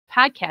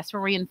podcast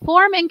where we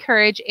inform,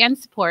 encourage, and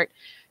support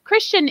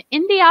Christian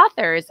indie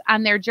authors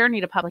on their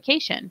journey to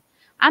publication.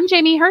 I'm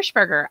Jamie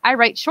Hirschberger. I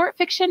write short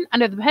fiction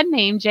under the pen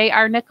name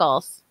J.R.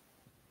 Nichols.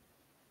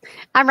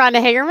 I'm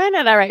Rhonda Hagerman,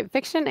 and I write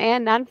fiction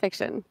and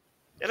nonfiction.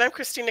 And I'm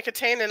Christina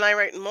Catane, and I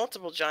write in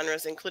multiple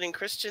genres, including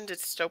Christian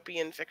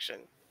dystopian fiction.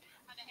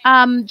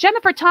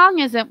 Jennifer Tong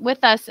isn't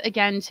with us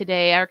again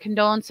today. Our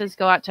condolences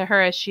go out to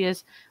her as she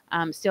is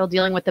still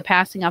dealing with the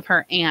passing of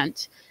her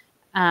aunt.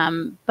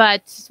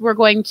 But we're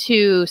going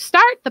to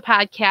start the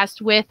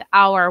podcast with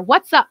our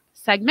What's Up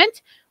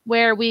segment,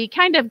 where we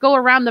kind of go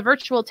around the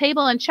virtual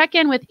table and check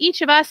in with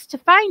each of us to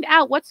find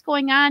out what's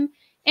going on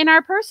in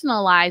our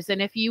personal lives.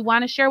 And if you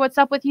want to share what's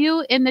up with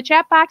you in the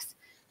chat box,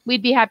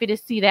 we'd be happy to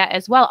see that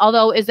as well.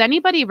 Although, is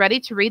anybody ready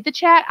to read the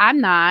chat?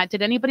 I'm not.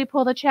 Did anybody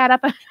pull the chat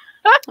up?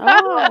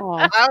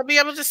 Oh. I'll be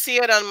able to see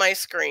it on my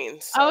screen.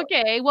 So.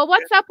 Okay. Well,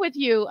 what's up with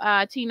you,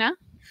 Tina?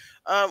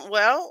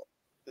 Well,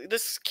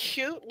 this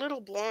cute little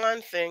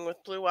blonde thing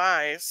with blue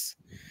eyes,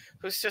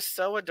 who's just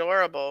so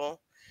adorable,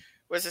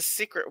 was a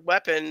secret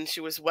weapon.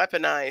 She was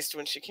weaponized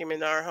when she came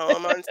into our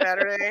home on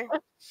Saturday.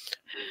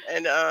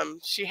 And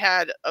she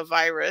had a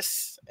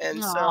virus.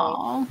 And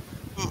so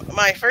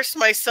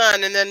my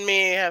son and then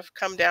me have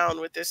come down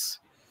with this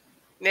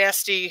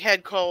nasty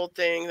head cold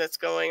thing that's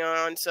going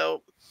on.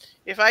 So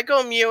if I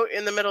go mute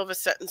in the middle of a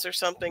sentence or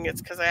something,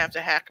 it's because I have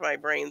to hack my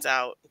brains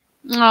out.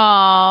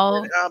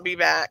 Oh, I'll be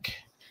back.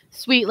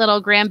 Sweet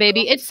little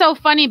grandbaby. It's so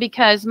funny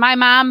because my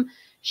mom,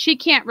 she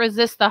can't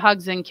resist the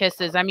hugs and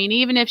kisses. I mean,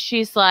 even if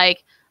she's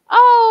like,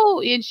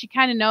 oh, and she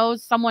kind of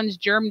knows someone's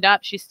germed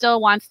up, she still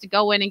wants to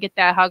go in and get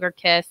that hug or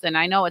kiss. And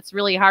I know it's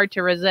really hard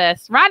to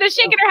resist. Rhonda's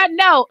shaking her head.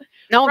 No,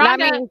 Rhonda,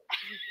 not me.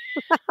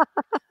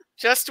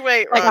 Just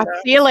wait, Rhonda. Like,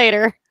 I'll see you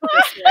later.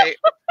 Just wait.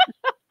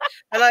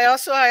 And I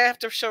have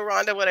to show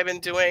Rhonda what I've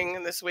been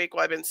doing this week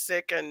while I've been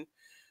sick and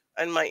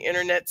my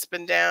internet's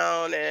been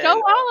down. And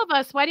show all of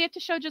us. Why do you have to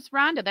show just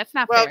Rhonda? That's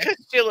not fair. Well, because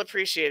she'll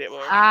appreciate it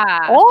more.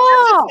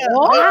 Oh,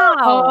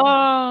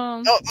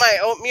 wow. Oh, my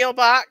oatmeal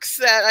box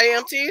that I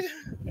emptied.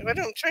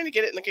 I'm trying to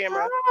get it in the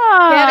camera.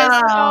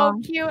 That is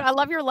so cute. I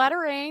love your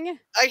lettering.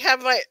 I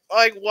have my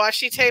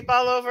washi tape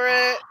all over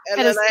it. And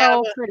it then is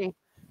so pretty.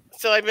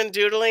 So I've been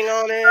doodling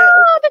on it.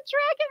 Oh, the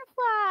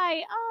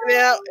dragonfly. Oh.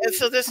 Yeah, and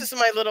so this is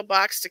my little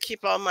box to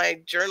keep all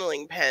my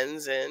journaling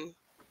pens in.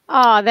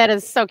 Oh, that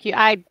is so cute.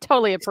 I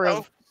totally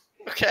approve.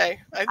 So, okay.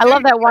 I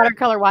love that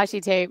watercolor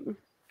washi tape.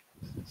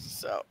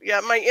 So, yeah,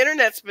 my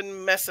internet's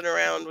been messing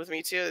around with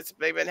me, too.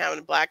 They've been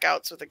having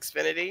blackouts with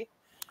Xfinity.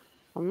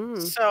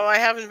 So I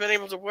haven't been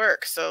able to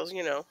work. So,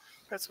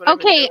 that's what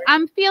Okay,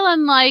 I'm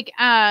feeling like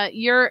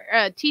you're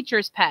a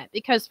teacher's pet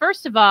because,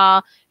 first of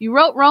all, you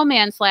wrote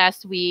romance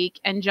last week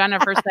and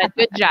Jennifer said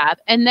good job.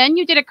 And then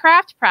you did a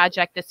craft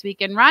project this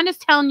week and Rhonda's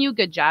telling you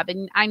good job.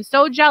 And I'm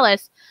so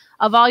jealous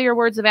of all your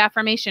words of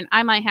affirmation.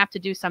 I might have to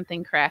do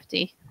something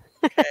crafty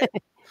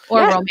or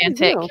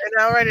romantic. And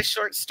I'll write a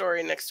short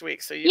story next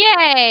week. So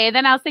Yay!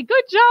 Then I'll say,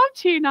 good job,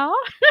 Tina.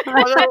 We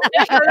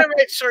try to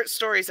write short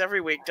stories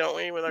every week, don't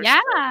we? With our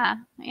yeah,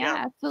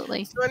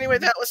 absolutely. So anyway,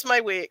 that was my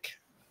week.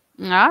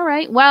 All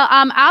right. Well,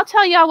 I'll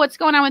tell y'all what's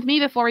going on with me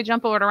before we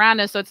jump over to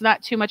Rhonda, so it's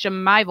not too much of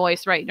my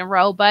voice right in a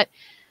row. But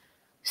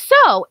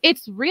so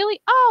it's really,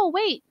 oh,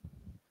 wait.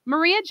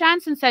 Maria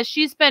Johnson says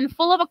she's been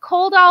full of a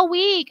cold all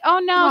week. Oh,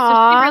 no. Aww.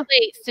 So she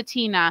relates to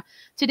Tina.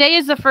 Today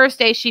is the first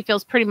day she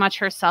feels pretty much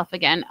herself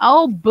again.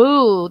 Oh,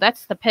 boo.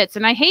 That's the pits.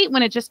 And I hate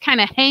when it just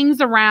kind of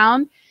hangs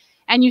around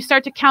and you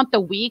start to count the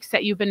weeks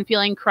that you've been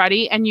feeling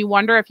cruddy and you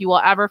wonder if you will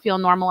ever feel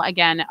normal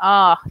again.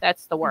 Oh,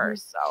 that's the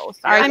worst. So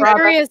sorry. I'm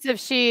curious if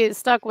she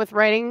stuck with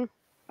writing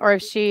or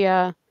if she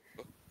had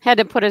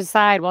to put it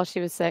aside while she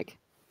was sick.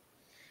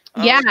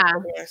 Yeah.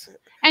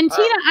 And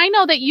Tina, I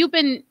know that you've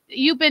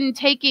been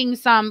taking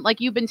some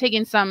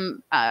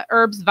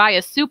herbs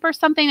via soup or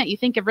something that you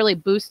think have really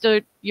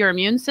boosted your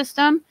immune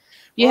system.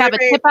 You have a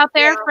tip out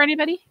there for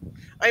anybody?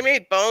 I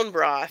made bone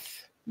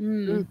broth.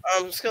 So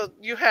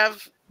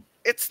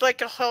it's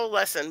like a whole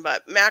lesson,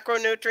 but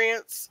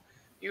macronutrients,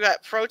 you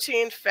got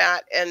protein,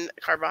 fat, and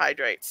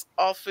carbohydrates.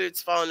 All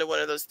foods fall into one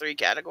of those three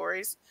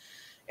categories.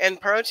 And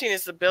protein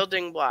is the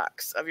building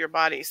blocks of your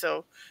body.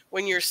 So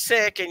when you're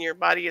sick and your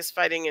body is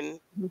fighting an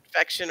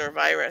infection or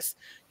virus,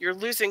 you're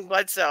losing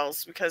blood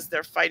cells because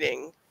they're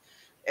fighting.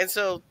 And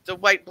so the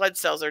white blood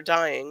cells are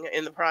dying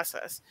in the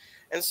process.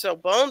 And so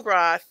bone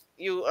broth,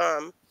 you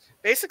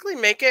basically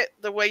make it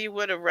the way you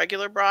would a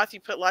regular broth.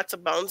 You put lots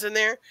of bones in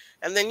there,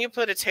 and then you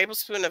put a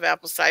tablespoon of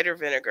apple cider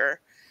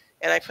vinegar.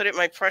 And I put it in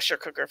my pressure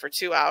cooker for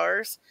 2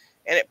 hours,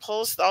 and it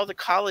pulls all the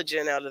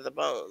collagen out of the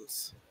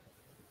bones.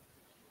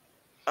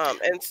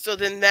 And so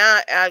then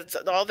that adds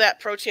all that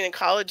protein and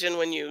collagen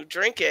when you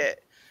drink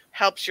it,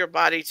 helps your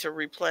body to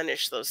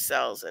replenish those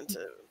cells and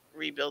to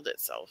rebuild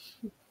itself.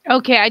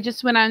 Okay, I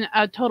just went on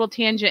a total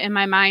tangent in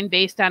my mind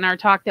based on our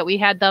talk that we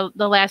had the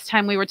last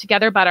time we were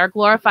together about our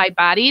glorified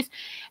bodies.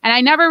 And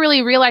I never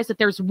really realized that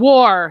there's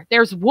war.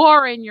 There's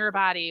war in your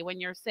body when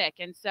you're sick.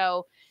 And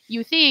so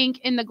you think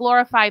in the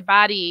glorified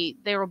body,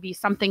 there will be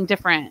something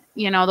different.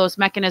 You know, those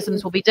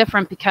mechanisms will be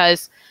different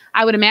because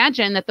I would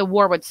imagine that the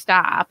war would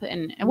stop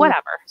and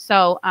whatever.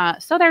 So,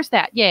 so there's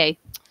that. Yay.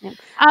 Yeah.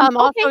 Okay.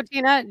 Also,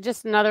 Tina,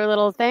 just another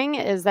little thing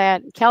is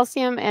that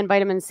calcium and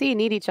vitamin C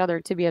need each other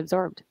to be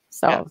absorbed.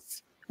 So,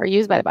 Yes. or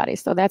used by the body.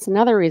 So that's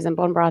another reason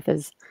bone broth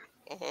is,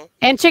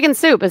 and chicken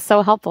soup is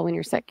so helpful when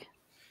you're sick.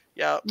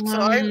 Yeah. So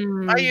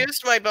I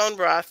used my bone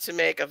broth to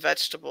make a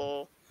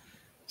vegetable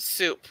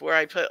soup where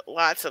I put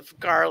lots of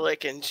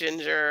garlic and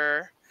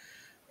ginger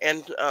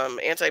and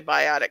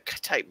antibiotic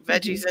type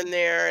veggies in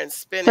there and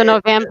spinach. So no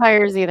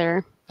vampires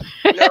either.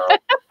 No.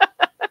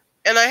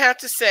 And I have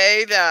to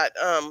say that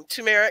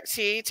turmeric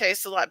tea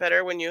tastes a lot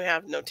better when you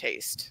have no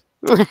taste.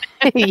 When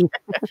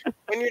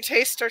your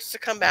taste starts to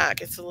come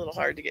back, it's a little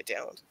hard to get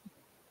down.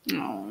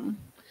 Oh.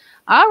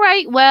 All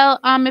right. Well,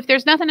 if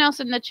there's nothing else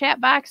in the chat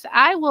box,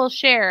 I will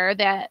share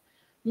that.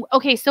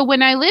 Okay, so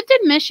when I lived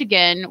in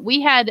Michigan,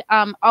 we had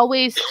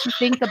always to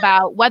think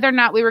about whether or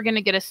not we were going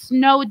to get a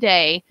snow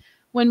day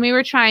when we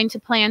were trying to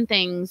plan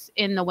things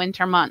in the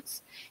winter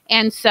months.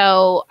 And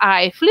so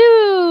I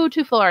flew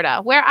to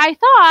Florida, where I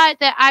thought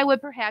that I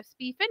would perhaps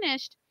be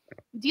finished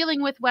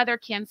dealing with weather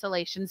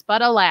cancellations.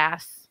 But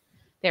alas,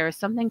 there is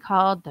something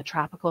called the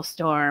tropical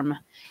storm.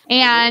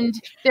 And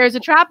there's a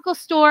tropical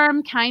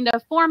storm kind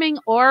of forming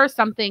or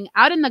something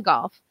out in the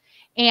Gulf.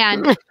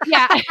 And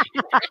yeah.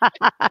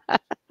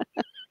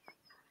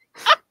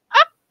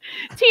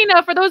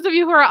 Tina, for those of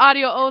you who are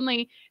audio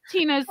only,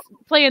 Tina's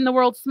playing the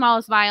world's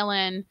smallest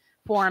violin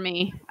for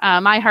me.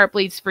 My heart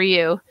bleeds for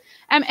you.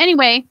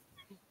 Anyway,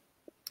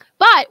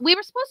 but we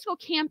were supposed to go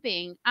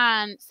camping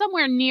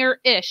somewhere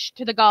near-ish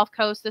to the Gulf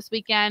Coast this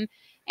weekend,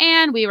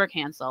 and we were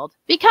canceled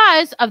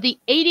because of the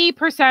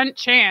 80%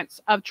 chance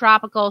of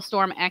tropical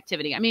storm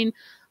activity. I mean,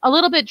 a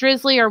little bit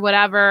drizzly or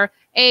whatever.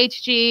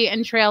 AHG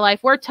and Trail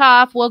Life, we're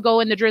tough. We'll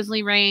go in the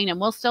drizzly rain and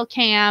we'll still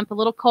camp, a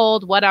little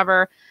cold,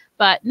 whatever.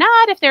 But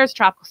not if there's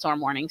tropical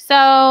storm warning.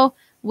 So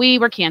we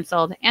were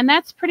canceled. And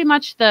that's pretty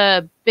much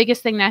the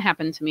biggest thing that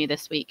happened to me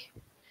this week.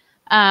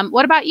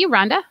 What about you,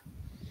 Rhonda?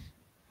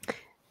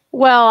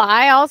 Well,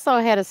 I also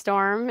had a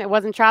storm. It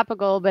wasn't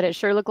tropical, but it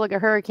sure looked like a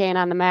hurricane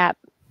on the map.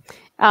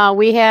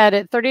 We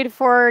had 30 to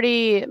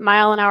 40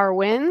 mile an hour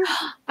winds.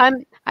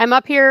 I'm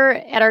up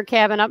here at our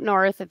cabin up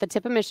north at the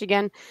tip of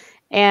Michigan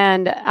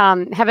and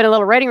having a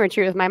little writing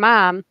retreat with my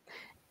mom.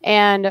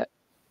 And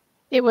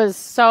it was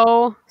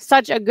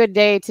such a good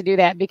day to do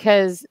that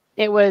because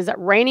it was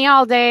rainy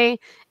all day.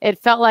 It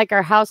felt like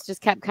our house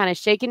just kept kind of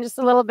shaking just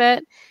a little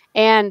bit.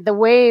 And the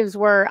waves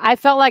I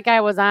felt like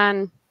I was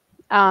on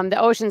the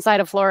ocean side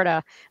of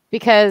Florida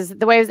because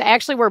the waves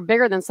actually were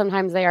bigger than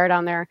sometimes they are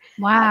down there.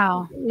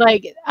 Wow.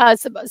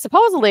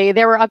 Supposedly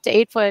there were up to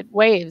 8-foot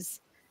waves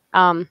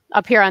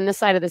up here on this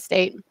side of the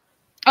state.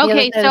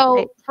 Okay,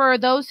 so for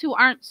those who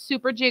aren't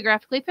super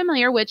geographically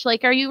familiar, which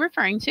lake are you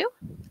referring to?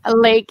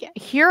 Lake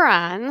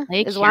Huron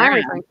is what I'm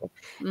referring to.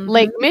 Mm-hmm.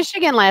 Lake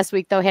Michigan last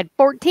week, though, had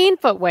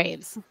 14-foot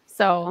waves.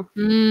 So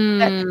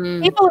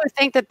people who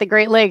think that the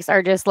Great Lakes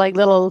are just like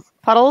little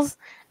puddles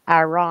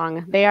are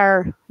wrong. They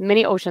are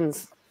mini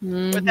oceans.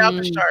 Without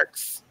the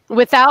sharks.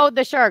 Without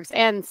the sharks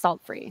and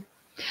salt-free.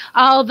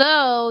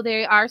 Although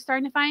they are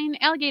starting to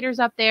find alligators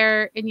up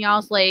there in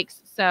y'all's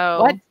lakes.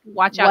 So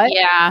watch out. What?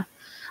 Yeah.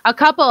 A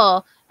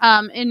couple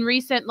in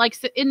recent, like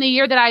in the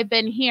year that I've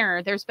been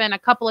here, there's been a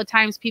couple of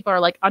times people are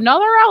like,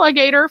 another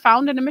alligator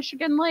found in a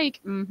Michigan lake.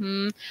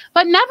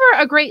 But never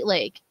a Great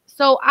Lake.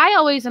 So I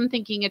always am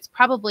thinking it's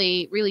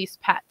probably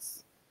released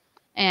pets.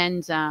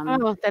 And, I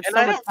don't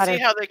see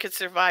how they could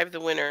survive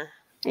the winter.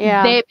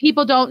 Yeah.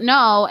 People don't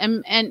know.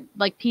 And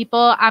like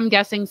people, I'm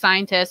guessing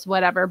scientists,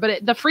 whatever.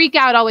 But the freak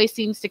out always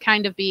seems to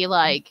kind of be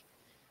like,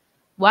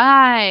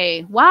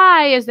 why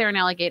is there an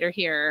alligator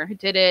here?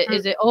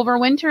 Is it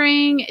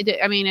overwintering?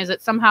 Is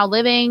it somehow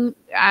living?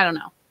 I don't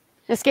know.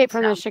 Escape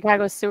from the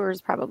Chicago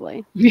sewers,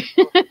 probably.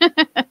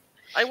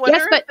 I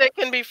wonder if they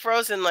can be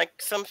frozen, like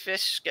some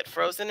fish get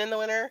frozen in the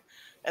winter,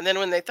 and then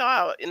when they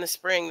thaw out in the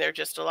spring, they're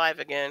just alive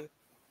again.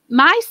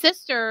 My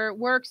sister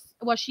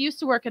she used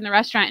to work in the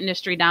restaurant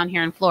industry down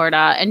here in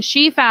Florida, and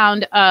she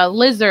found a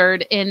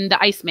lizard in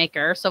the ice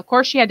maker. So, of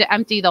course, she had to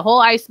empty the whole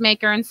ice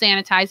maker and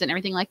sanitize it and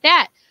everything like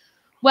that.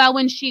 Well,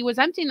 when she was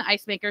emptying the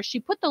ice maker, she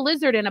put the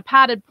lizard in a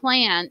potted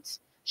plant.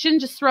 She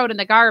didn't just throw it in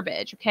the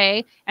garbage,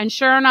 okay? And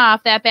sure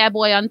enough, that bad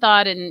boy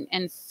unthawed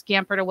and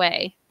scampered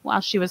away while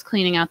she was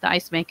cleaning out the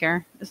ice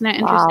maker. Isn't that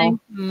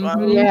interesting? Wow.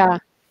 Yeah.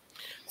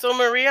 So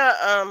Maria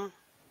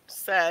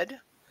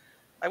said,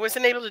 I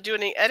wasn't able to do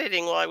any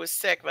editing while I was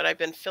sick, but I've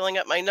been filling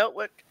up my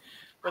notebook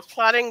with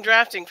plotting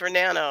drafting for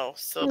Nano.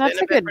 So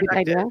that's a good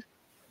idea.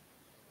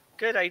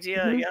 Good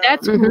idea. Yeah.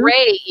 That's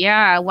great.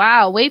 Yeah.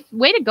 Wow. Way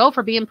to go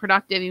for being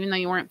productive, even though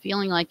you weren't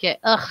feeling like it.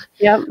 Ugh.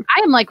 Yep. I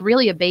am like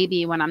really a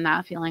baby when I'm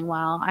not feeling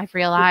well. I've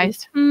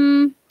realized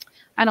I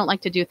don't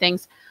like to do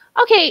things.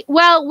 Okay.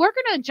 Well, we're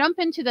going to jump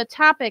into the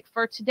topic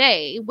for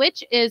today,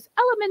 which is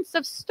Elements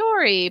of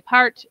Story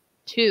Part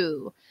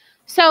 2.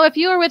 So if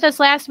you were with us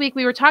last week,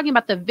 we were talking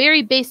about the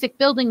very basic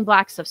building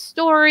blocks of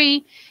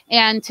story.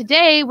 And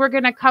today we're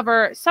going to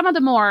cover some of the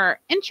more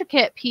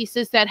intricate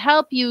pieces that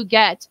help you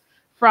get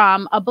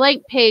from a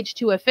blank page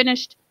to a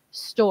finished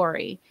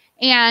story.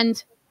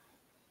 And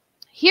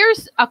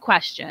here's a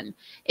question.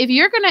 If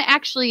you're going to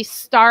actually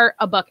start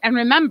a book, and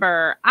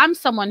remember, I'm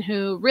someone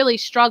who really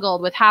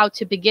struggled with how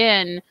to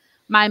begin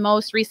my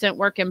most recent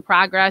work in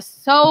progress.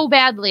 So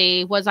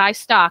badly was I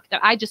stuck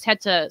that I just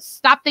had to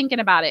stop thinking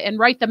about it and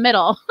write the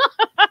middle.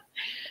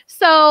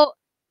 So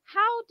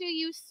how do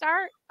you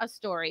start a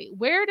story?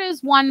 Where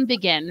does one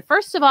begin?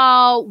 First of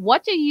all,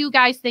 what do you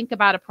guys think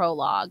about a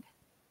prologue?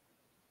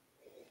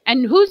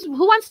 And who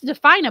wants to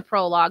define a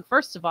prologue,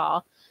 first of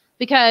all?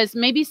 Because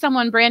maybe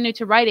someone brand new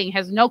to writing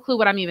has no clue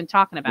what I'm even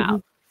talking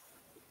about.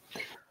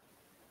 Mm-hmm.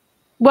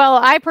 Well,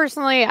 I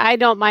personally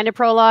don't mind a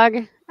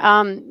prologue.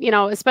 You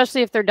know,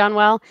 especially if they're done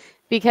well,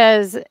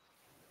 because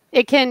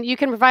you can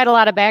provide a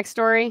lot of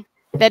backstory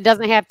that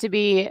doesn't have to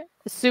be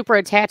super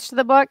attached to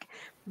the book,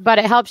 but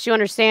it helps you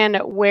understand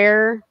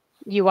where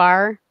you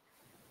are,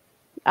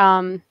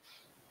 or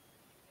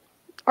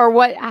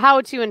how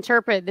to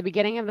interpret the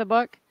beginning of the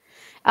book.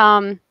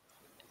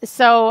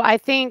 So I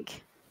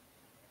think,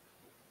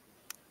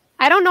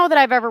 I don't know that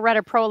I've ever read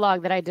a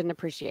prologue that I didn't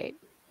appreciate.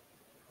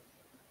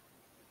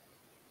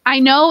 I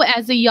know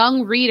as a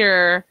young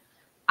reader,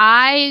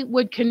 I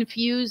would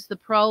confuse the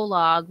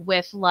prologue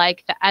with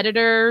like the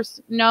editor's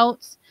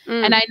notes.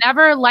 And I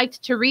never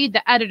liked to read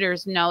the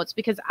editor's notes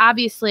because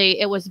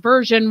obviously it was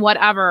version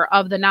whatever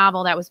of the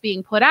novel that was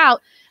being put out.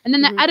 And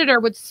then the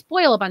editor would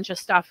spoil a bunch of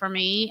stuff for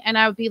me. And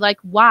I would be like,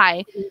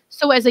 why?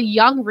 So as a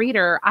young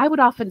reader, I would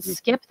often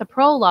skip the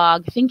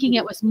prologue thinking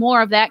it was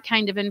more of that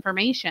kind of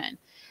information.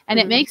 And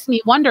it makes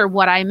me wonder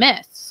what I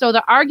missed. So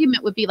the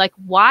argument would be like,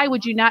 why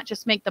would you not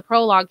just make the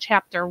prologue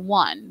chapter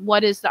 1?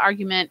 What is the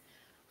argument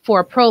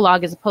for a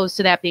prologue as opposed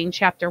to that being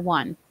chapter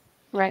 1?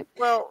 Right.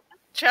 Well,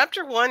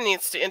 chapter 1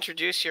 needs to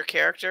introduce your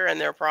character and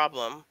their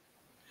problem.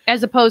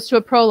 As opposed to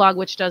a prologue,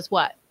 which does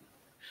what?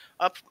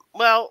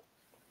 Well,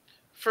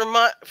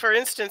 for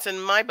instance,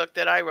 in my book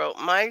that I wrote,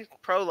 my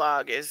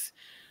prologue is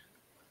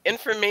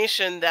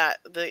information that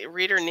the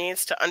reader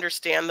needs to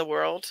understand the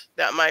world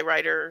that my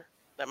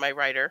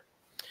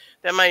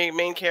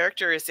main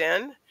character is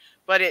in,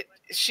 but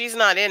she's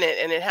not in it,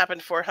 and it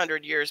happened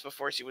 400 years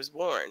before she was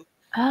born.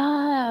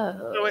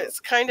 Oh. So it's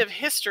kind of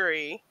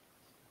history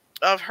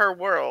of her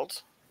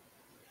world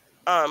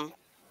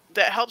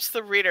that helps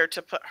the reader to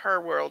put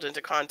her world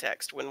into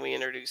context when we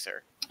introduce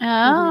her.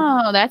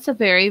 Oh, that's a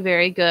very,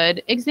 very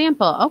good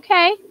example.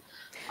 Okay.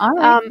 All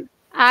right.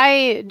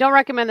 I don't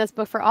recommend this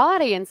book for all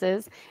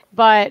audiences,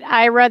 but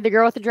I read The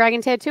Girl with the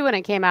Dragon Tattoo when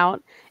it came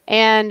out,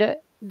 and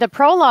the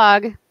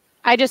prologue,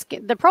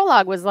 the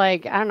prologue was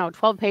like, I don't know,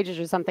 12 pages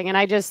or something, and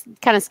I just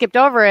kind of skipped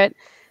over it.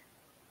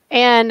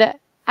 And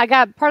I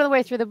got part of the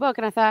way through the book,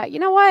 and I thought, you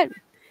know what?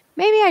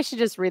 Maybe I should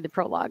just read the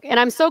prologue.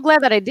 And I'm so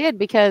glad that I did,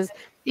 because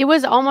it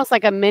was almost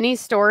like a mini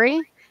story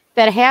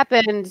that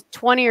happened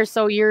 20 or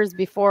so years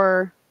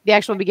before the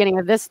actual beginning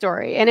of this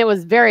story. And it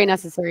was very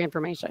necessary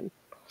information.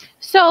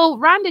 So,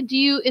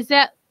 Rhonda, is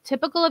that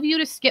typical of you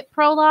to skip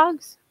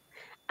prologues?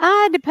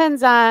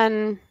 Depends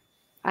on,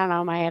 I don't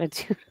know, my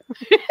attitude.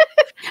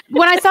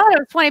 When I saw it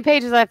was 20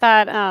 pages, I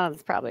thought, oh,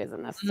 this probably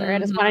isn't necessary. I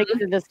just want to get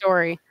to the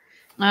story.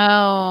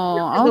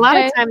 Oh, okay. A lot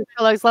of times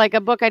prologues, like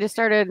a book I just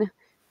started when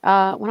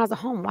I was at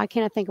home. Why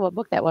can't I think of what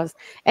book that was?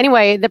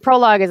 Anyway, the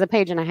prologue is a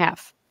page and a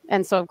half.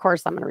 And so, of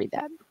course, I'm going to read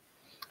that.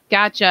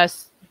 Gotcha.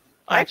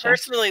 I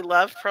personally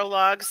love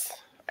prologues.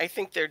 I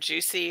think they're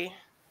juicy,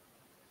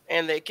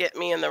 and they get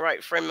me in the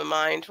right frame of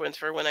mind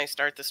for when I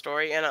start the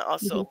story. And I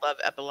also love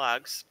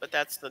epilogues, but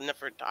that's a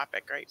different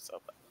topic, right?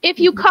 So, if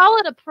you call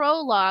it a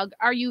prologue,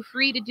 are you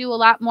free to do a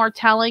lot more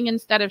telling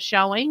instead of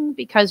showing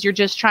because you're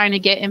just trying to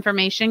get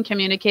information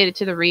communicated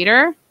to the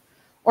reader?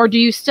 Or do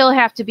you still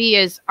have to be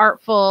as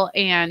artful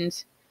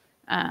and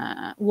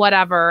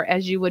whatever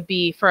as you would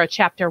be for a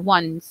chapter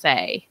 1,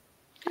 say?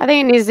 I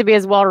think it needs to be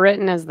as well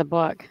written as the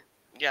book.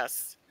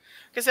 Yes,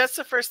 because that's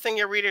the first thing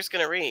your reader's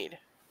going to read.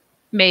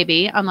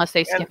 Maybe, unless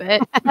they skip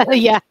it.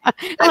 Yeah,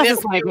 unless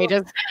it's 20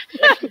 pages.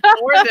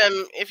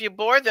 If you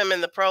bore them in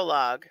the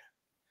prologue,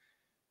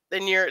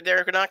 then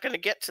they're not going to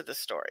get to the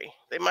story.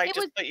 They might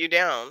just put you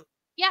down.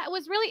 Yeah, it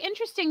was really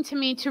interesting to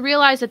me to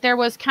realize that there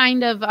was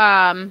kind of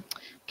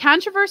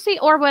controversy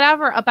or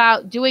whatever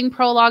about doing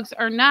prologues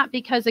or not,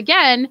 because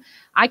again,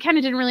 I kind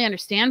of didn't really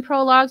understand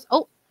prologues.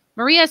 Oh,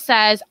 Maria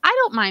says, I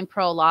don't mind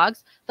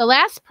prologues. The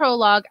last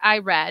prologue I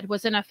read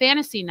was in a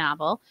fantasy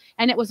novel,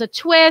 and it was a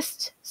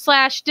twist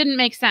 / didn't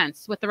make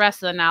sense with the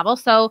rest of the novel.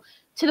 So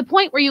to the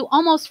point where you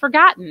almost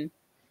forgotten.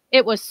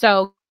 It was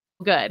so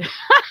good.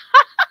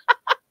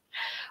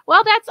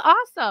 Well, that's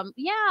awesome.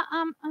 Yeah.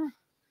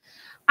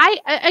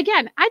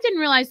 I didn't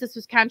realize this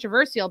was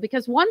controversial,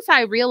 because once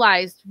I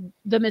realized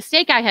the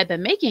mistake I had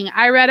been making,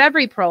 I read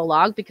every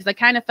prologue, because I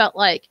kind of felt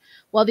like,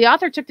 well, the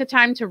author took the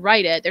time to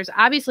write it. There's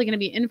obviously going to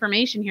be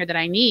information here that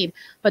I need.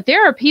 But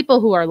there are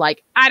people who are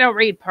like, I don't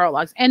read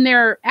prologues. And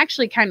they're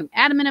actually kind of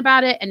adamant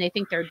about it. And they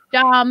think they're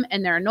dumb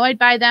and they're annoyed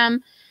by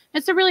them.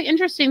 It's a really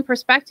interesting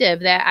perspective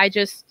that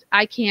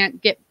I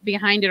can't get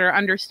behind it or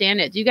understand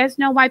it. Do you guys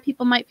know why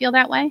people might feel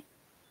that way?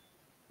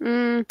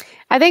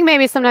 I think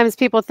maybe sometimes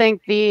people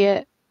think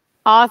the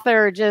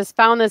author just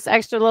found this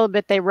extra little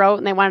bit they wrote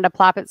and they wanted to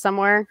plop it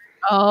somewhere.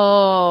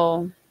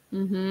 Oh.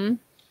 Mm-hmm.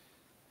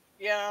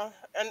 Yeah.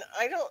 And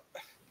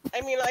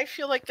I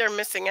feel like they're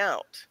missing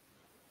out.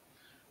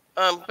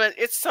 But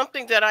it's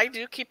something that I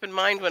do keep in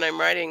mind when I'm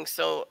writing.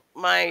 So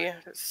my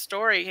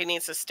story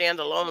needs to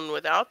stand alone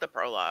without the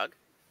prologue.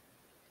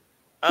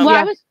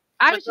 Well,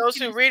 but those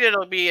who read it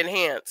will be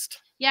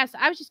enhanced. Yes,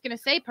 I was just going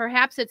to say,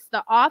 perhaps it's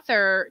the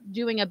author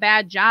doing a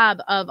bad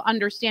job of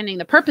understanding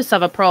the purpose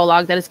of a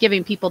prologue that is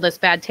giving people this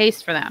bad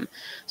taste for them.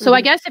 So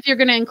I guess if you're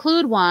going to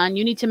include one,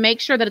 you need to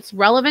make sure that it's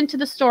relevant to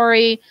the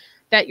story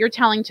that you're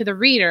telling to the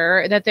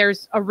reader, that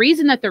there's a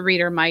reason that the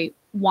reader might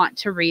want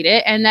to read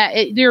it, and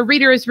that your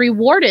reader is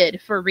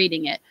rewarded for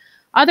reading it.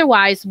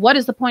 Otherwise, what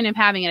is the point of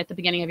having it at the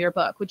beginning of your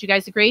book? Would you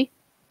guys agree?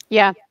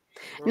 Yeah.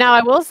 Now,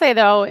 I will say,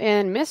 though,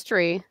 in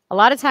mystery, a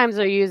lot of times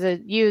they're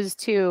used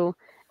to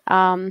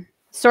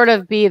sort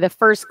of be the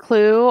first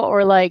clue,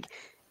 or like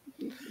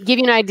give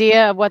you an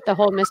idea of what the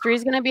whole mystery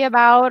is going to be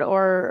about,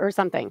 or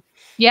something.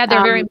 Yeah,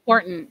 they're very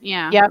important.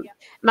 Yeah. Yep.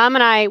 Mom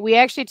and I, we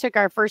actually took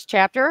our first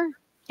chapter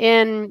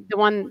in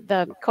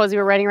the cozy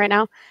we're writing right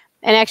now,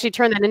 and actually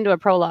turned that into a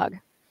prologue.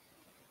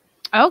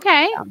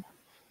 Okay.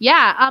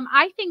 Yeah.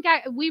 I think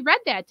we read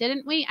that,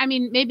 didn't we? I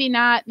mean, maybe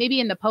not.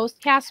 Maybe in the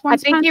postcast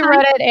once. I think you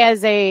read it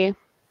as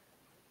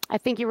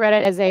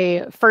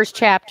a first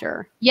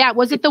chapter. Yeah.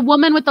 Was it the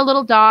woman with the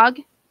little dog?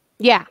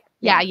 Yeah.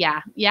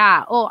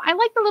 Yeah. Oh, I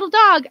like the little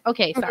dog.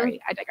 Okay,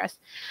 sorry, I digress.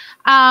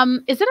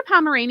 Is it a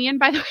Pomeranian,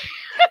 by the way?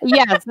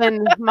 Yes,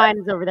 and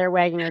mine's over there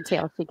wagging her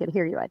tail. She could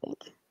hear you, I think.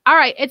 All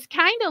right, it's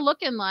kind of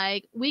looking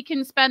like we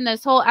can spend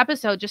this whole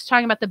episode just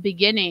talking about the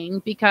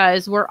beginning,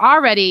 because we're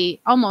already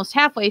almost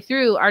halfway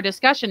through our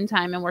discussion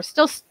time, and we're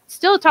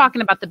still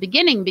talking about the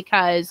beginning,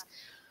 because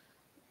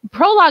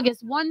prologue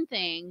is one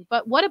thing,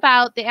 but what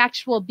about the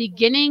actual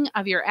beginning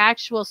of your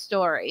actual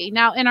story?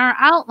 Now, in our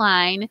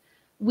outline,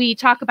 we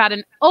talk about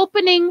an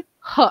opening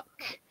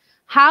hook.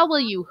 How will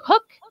you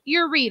hook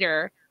your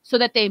reader so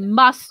that they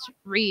must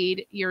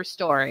read your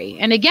story?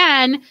 And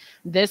again,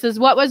 this is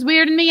what was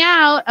weirding me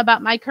out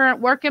about my current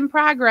work in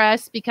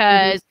progress,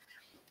 because,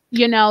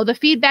 the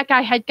feedback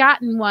I had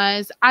gotten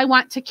was, I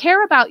want to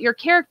care about your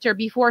character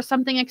before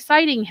something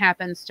exciting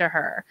happens to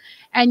her.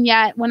 And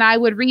yet when I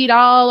would read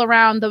all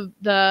around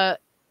the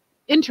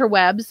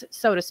interwebs,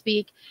 so to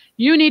speak,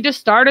 you need to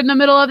start in the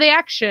middle of the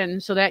action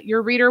so that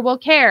your reader will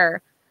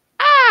care.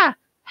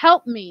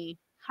 Help me.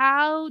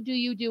 How do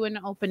you do an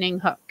opening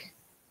hook?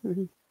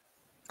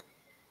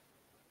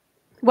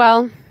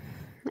 Well,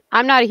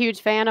 I'm not a huge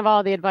fan of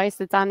all the advice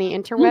that's on the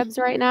interwebs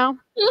right now.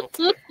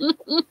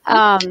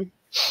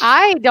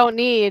 I don't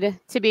need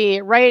to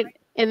be right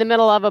in the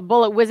middle of a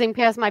bullet whizzing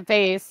past my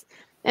face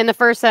in the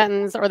first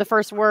sentence or the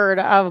first word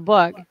of a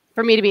book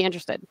for me to be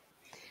interested.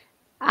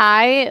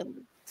 I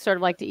sort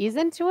of like to ease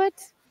into it.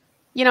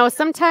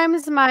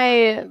 Sometimes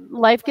my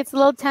life gets a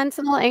little tense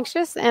and a little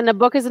anxious, and a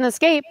book is an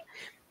escape.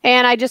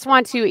 And I just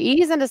want to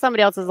ease into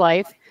somebody else's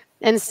life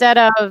instead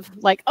of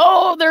like,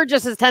 oh, they're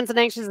just as tense and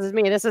anxious as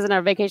me. This isn't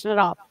a vacation at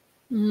all.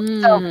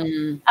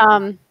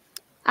 So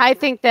I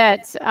think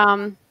that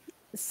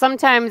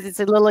sometimes it's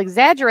a little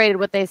exaggerated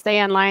what they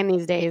say online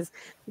these days,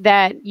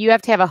 that you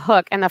have to have a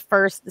hook in the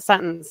first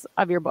sentence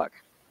of your book.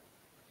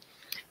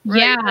 Right.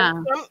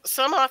 Yeah.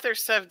 Some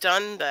authors have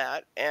done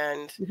that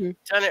and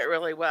done it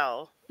really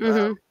well.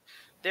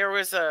 There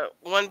was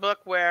one book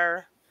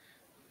where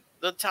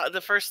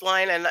the first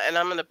line, and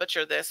I'm going to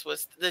butcher this,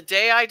 was "The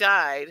day I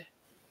died,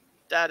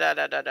 da da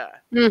da da da."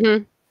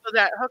 So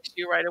that hooks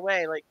you right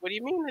away. Like, what do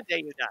you mean the day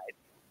you died?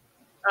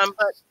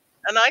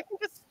 And I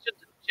think it's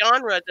just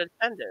genre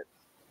dependent.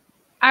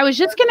 I was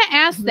just going to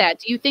ask that.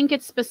 Do you think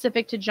it's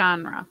specific to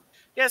genre?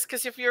 Yes,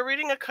 because if you're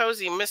reading a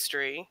cozy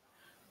mystery,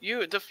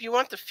 you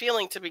want the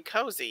feeling to be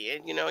cozy,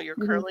 and you're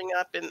curling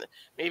up, and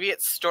maybe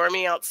it's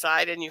stormy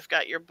outside, and you've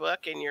got your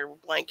book and your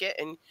blanket,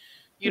 and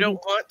you don't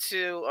want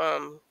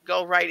to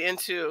go right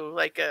into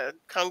like a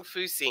kung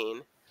fu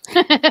scene.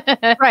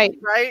 Right.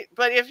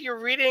 But if you're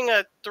reading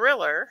a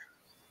thriller,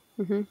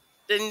 then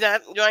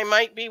that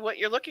might be what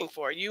you're looking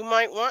for. You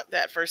might want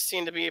that first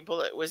scene to be a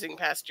bullet whizzing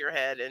past your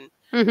head and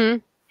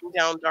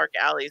down dark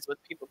alleys with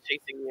people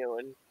chasing you.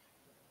 And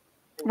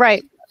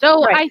right.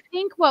 So I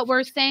think what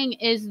we're saying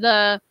is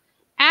the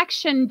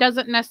action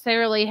doesn't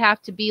necessarily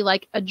have to be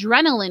like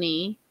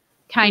adrenaline-y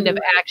kind of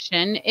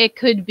action. It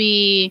could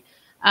be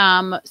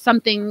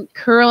something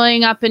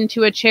curling up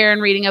into a chair and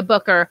reading a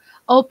book, or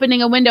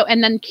opening a window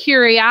and then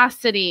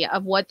curiosity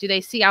of what do they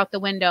see out the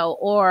window,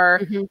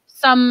 or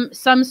some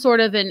sort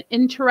of an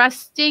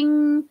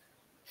interesting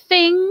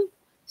thing.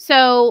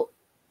 So,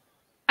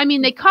 I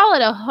mean, they call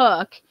it a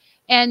hook,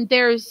 and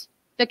there's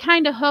the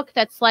kind of hook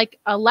that's like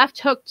a left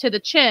hook to the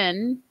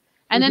chin,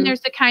 and then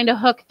there's the kind of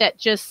hook that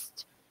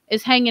just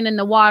is hanging in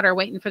the water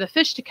waiting for the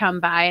fish to come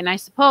by. And I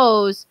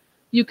suppose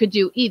you could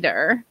do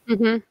either.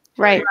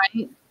 Right.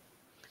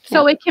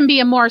 So it can be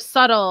a more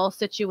subtle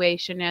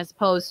situation as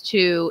opposed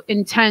to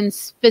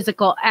intense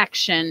physical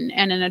action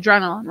and an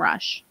adrenaline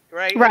rush.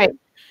 Right. Right.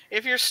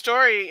 If your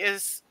story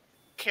is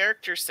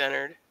character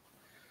centered,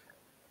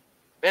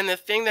 and the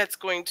thing that's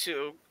going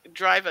to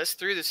drive us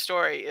through the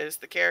story is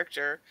the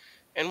character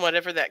and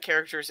whatever that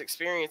character is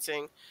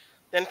experiencing,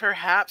 then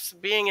perhaps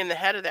being in the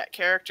head of that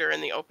character in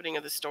the opening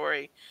of the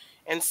story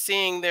and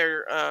seeing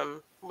their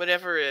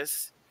whatever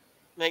is,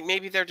 like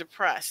maybe they're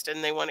depressed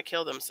and they want to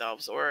kill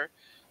themselves, or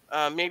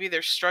maybe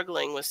they're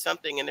struggling with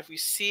something. And if we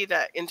see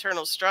that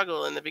internal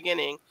struggle in the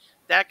beginning,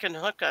 that can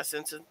hook us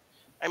into,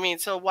 I mean,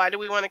 so why do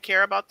we want to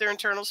care about their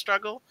internal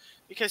struggle?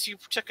 Because you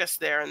took us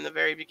there in the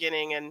very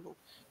beginning and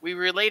we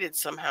related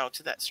somehow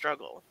to that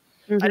struggle.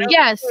 I don't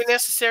think we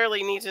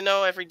necessarily need to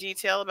know every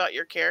detail about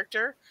your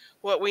character.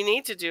 What we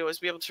need to do is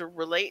be able to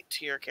relate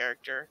to your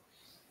character,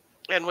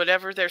 and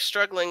whatever they're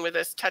struggling with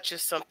us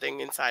touches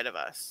something inside of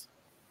us.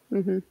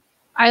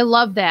 I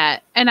love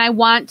that. And I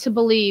want to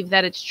believe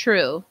that it's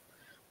true.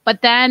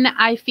 But then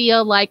I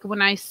feel like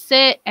when I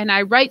sit and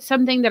I write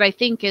something that I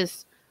think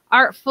is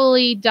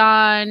artfully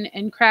done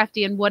and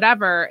crafty and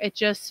whatever, it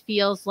just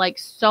feels like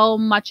so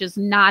much is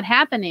not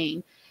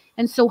happening.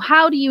 And so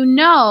how do you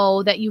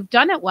know that you've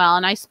done it well?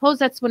 And I suppose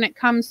that's when it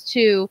comes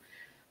to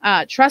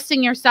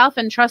trusting yourself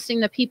and trusting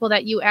the people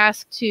that you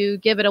ask to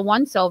give it a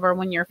once-over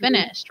when you're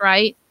finished,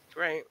 right?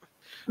 Right.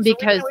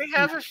 Because so we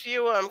have a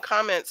few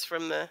comments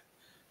from the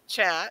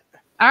chat.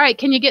 All right.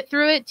 Can you get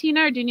through it,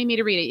 Tina, or do you need me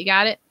to read it? You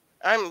got it?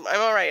 I'm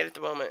all right at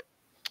the moment.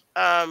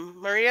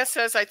 Maria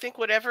says, I think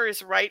whatever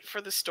is right for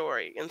the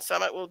story. In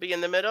some, it will be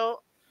in the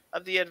middle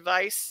of the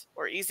advice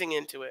or easing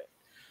into it.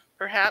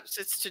 Perhaps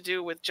it's to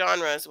do with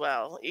genre as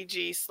well,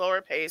 e.g.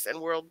 slower pace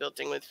and world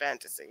building with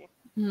fantasy.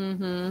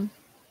 And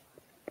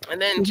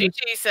then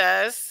Gigi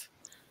says,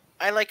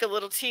 I like a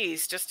little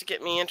tease just to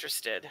get me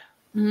interested.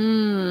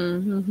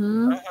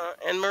 And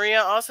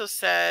Maria also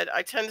said,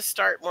 I tend to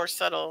start more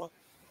subtle,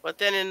 but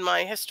then in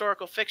my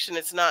historical fiction,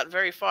 it's not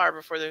very far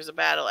before there's a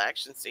battle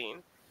action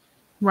scene.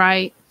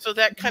 Right. So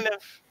that kind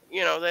of,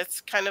 you know,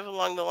 that's kind of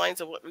along the lines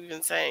of what we've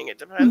been saying. It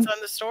depends on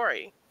the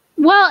story.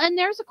 Well, and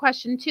there's a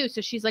question too.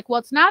 So she's like, well,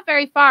 it's not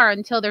very far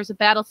until there's a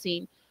battle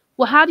scene.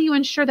 Well, how do you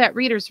ensure that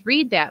readers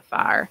read that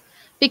far?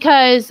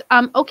 Because,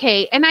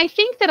 okay, and I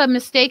think that a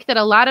mistake that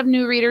a lot of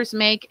new readers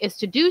make is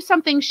to do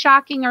something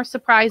shocking or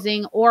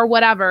surprising or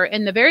whatever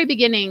in the very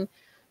beginning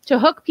to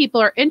hook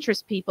people or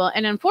interest people.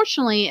 And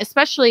unfortunately,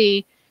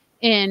 especially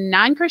in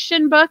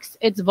non-Christian books,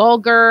 it's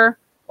vulgar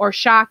or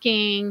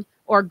shocking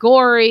or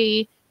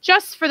gory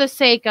just for the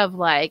sake of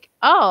like,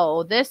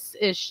 oh, this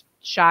is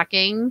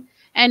shocking.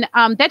 And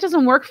that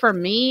doesn't work for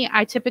me.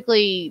 I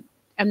typically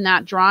am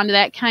not drawn to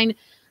that kind.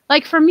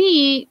 Like for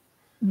me,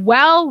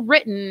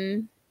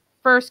 well-written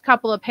first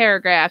couple of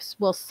paragraphs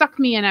will suck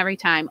me in every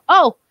time.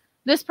 Oh,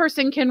 this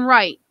person can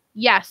write.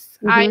 Yes,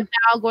 I'm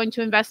now going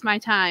to invest my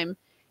time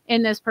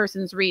in this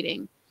person's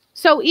reading.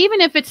 So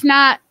even if it's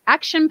not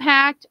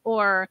action-packed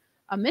or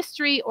a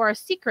mystery or a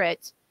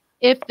secret,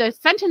 if the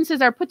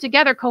sentences are put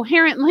together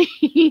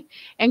coherently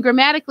and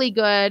grammatically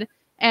good,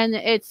 and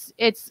it's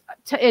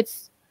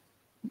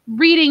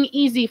reading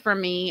easy for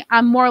me,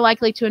 I'm more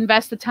likely to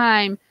invest the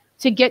time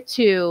to get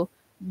to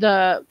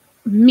the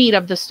meat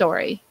of the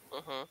story.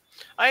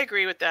 I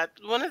agree with that.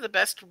 One of the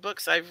best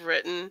books I've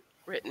read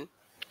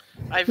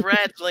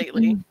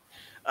lately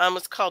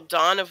was called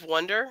Dawn of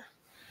Wonder.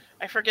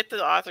 I forget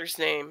the author's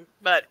name,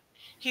 but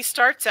he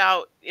starts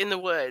out in the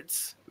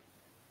woods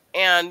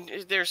and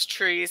there's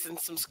trees and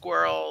some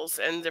squirrels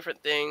and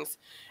different things.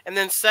 And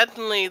then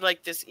suddenly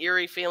like this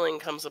eerie feeling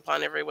comes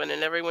upon everyone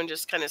and everyone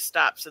just kind of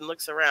stops and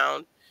looks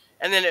around,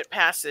 and then it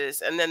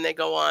passes, and then they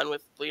go on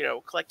with, you know,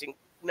 collecting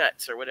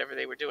nuts or whatever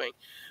they were doing.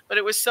 But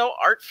it was so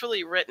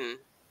artfully written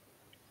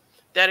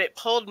that it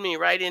pulled me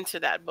right into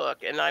that book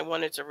and I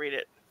wanted to read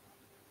it.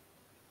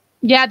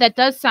 Yeah, that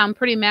does sound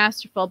pretty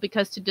masterful,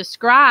 because to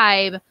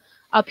describe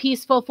a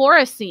peaceful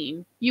forest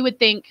scene, you would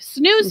think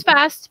snooze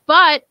fest,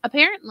 but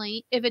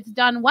apparently if it's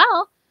done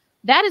well,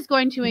 that is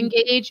going to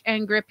engage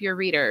and grip your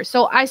reader.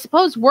 So I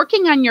suppose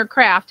working on your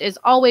craft is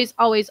always,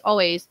 always,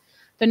 always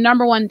the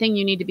number one thing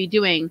you need to be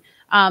doing.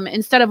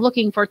 Instead of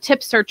looking for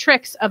tips or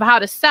tricks of how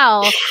to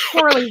sell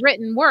poorly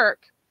written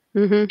work,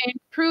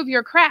 improve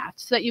your craft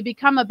so that you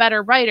become a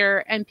better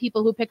writer, and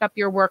people who pick up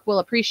your work will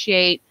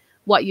appreciate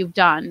what you've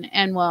done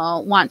and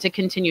will want to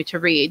continue to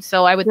read.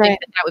 So I would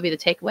think that would be the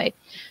takeaway.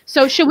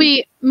 So should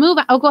we move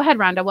on? Oh, go ahead,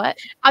 Rhonda. What?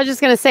 I was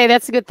just going to say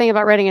that's a good thing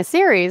about writing a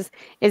series,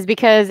 is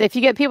because if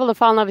you get people to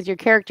fall in love with your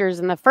characters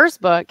in the first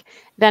book,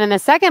 then in the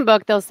second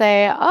book, they'll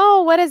say,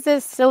 oh, what is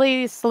this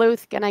silly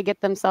sleuth going to get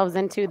themselves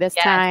into this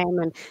time?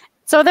 And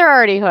so they're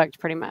already hooked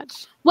pretty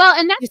much. Well,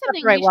 and that's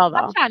something we should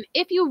touch on.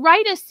 If you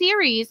write a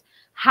series,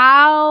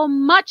 how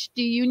much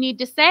do you need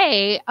to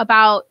say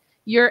about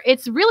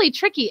it's really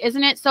tricky,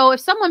 isn't it? So if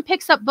someone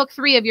picks up book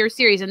 3 of your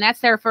series and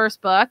that's their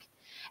first book,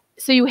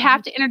 so you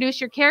have to introduce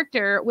your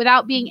character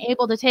without being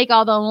able to take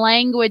all the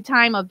languid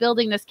time of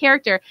building this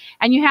character.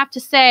 And you have to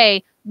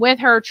say, with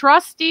her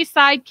trusty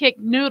sidekick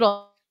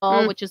Noodle,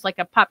 which is like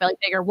a Potbelly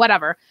Pig or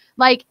whatever,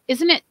 like,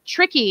 isn't it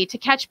tricky to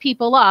catch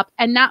people up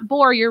and not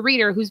bore your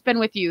reader who's been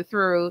with you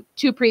through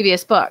 2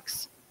 previous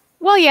books?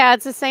 Well, yeah,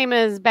 it's the same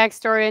as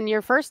backstory in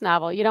your first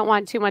novel. You don't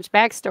want too much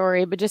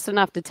backstory, but just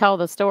enough to tell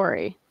the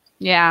story.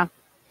 Yeah.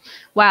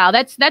 Wow.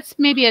 That's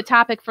maybe a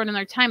topic for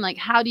another time. Like,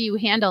 how do you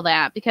handle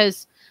that?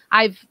 Because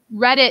I've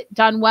read it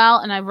done well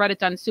and I've read it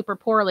done super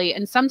poorly,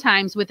 and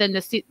sometimes within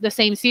the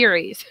same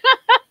series.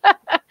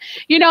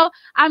 You know,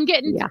 I'm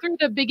getting through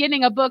the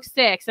beginning of book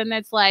 6 and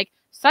it's like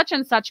such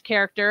and such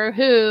character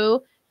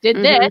who did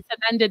this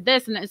and then did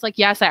this, and it's like,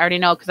 yes, I already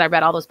know because I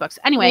read all those books.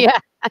 Anyway,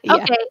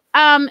 okay. So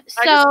I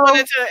just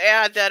wanted to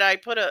add that I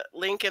put a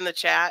link in the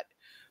chat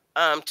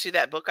to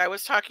that book I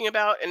was talking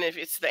about, and if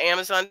it's the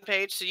Amazon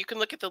page, so you can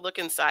look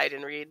inside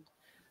and read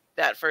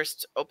that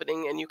first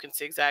opening, and you can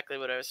see exactly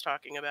what I was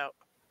talking about.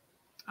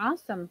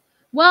 Awesome.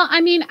 Well,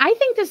 I mean, I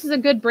think this is a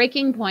good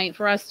breaking point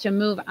for us to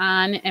move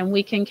on, and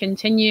we can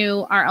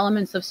continue our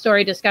elements of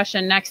story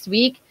discussion next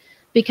week,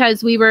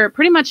 because we were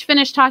pretty much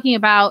finished talking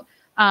about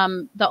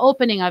the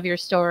opening of your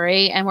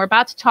story, and we're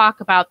about to talk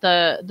about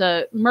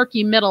the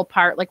murky middle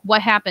part, like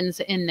what happens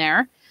in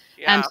there.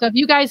 Yeah. So if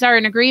you guys are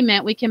in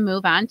agreement, we can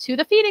move on to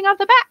the feeding of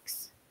the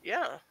Becks.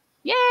 Yeah.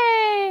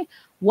 Yay.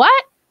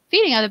 What?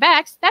 Feeding of the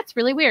Becks? That's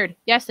really weird.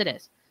 Yes, it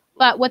is.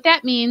 But what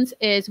that means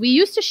is we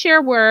used to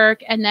share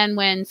work, and then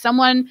when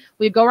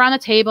we'd go around the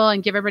table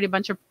and give everybody a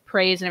bunch of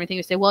praise and everything,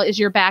 we say, well, is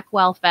your back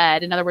well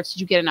fed? In other words,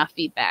 did you get enough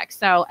feedback?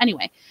 So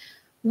anyway,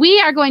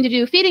 we are going to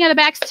do Feeding of the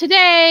Becks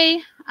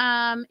today.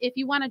 If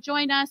you want to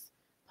join us,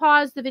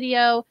 pause the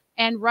video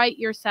and write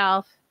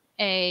yourself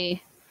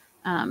a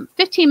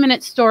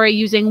 15-minute story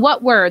using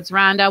what words,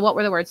 Rhonda? What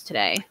were the words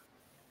today?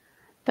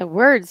 The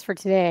words for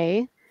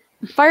today: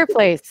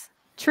 fireplace,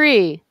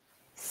 tree,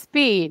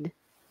 speed,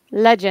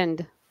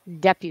 legend,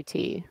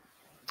 deputy.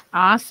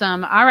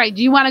 Awesome. All right.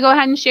 Do you want to go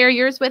ahead and share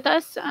yours with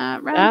us,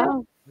 Rhonda?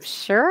 Oh,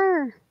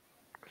 sure.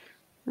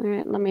 All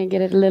right. Let me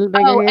get it a little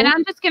bigger. Oh, and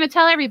I'm just going to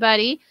tell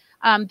everybody,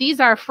 these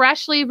are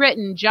freshly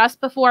written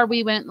just before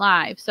we went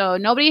live. So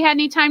nobody had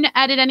any time to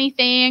edit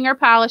anything or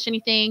polish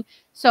anything.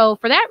 So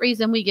for that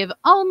reason, we give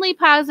only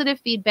positive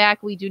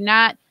feedback. We do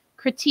not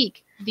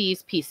critique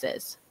these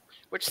pieces.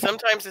 Which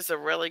sometimes is a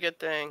really good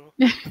thing.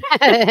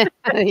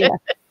 Yeah.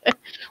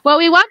 Well,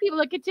 we want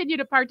people to continue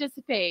to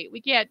participate.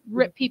 We can't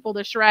rip people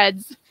to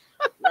shreds.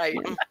 Right.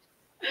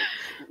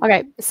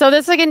 Okay, so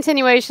this is a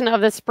continuation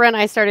of the sprint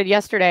I started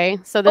yesterday.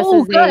 So this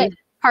is a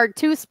part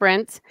 2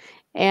 sprint.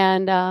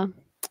 And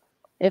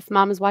if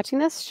Mom is watching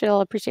this,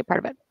 she'll appreciate part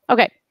of it.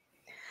 Okay.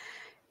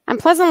 I'm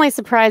pleasantly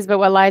surprised by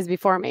what lies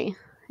before me.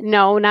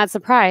 No, not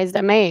surprised,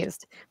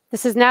 amazed.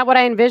 This is not what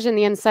I envisioned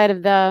the inside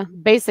of the,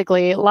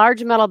 basically,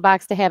 large metal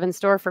box to have in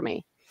store for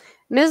me.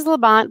 Ms.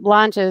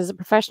 LeBlanche's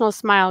professional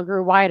smile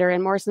grew wider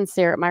and more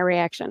sincere at my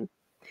reaction.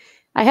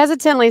 I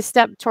hesitantly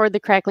stepped toward the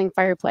crackling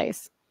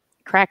fireplace.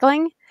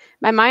 Crackling?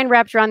 My mind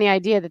wrapped around the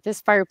idea that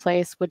this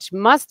fireplace, which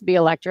must be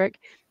electric,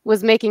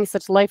 was making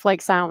such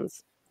lifelike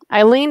sounds.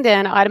 I leaned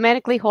in,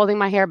 automatically holding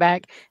my hair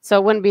back so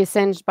it wouldn't be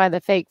singed by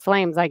the fake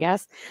flames, I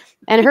guess,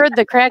 and heard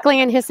the crackling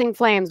and hissing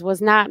flames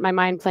was not my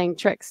mind playing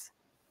tricks.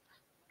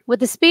 With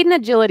the speed and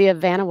agility of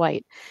Vanna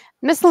White,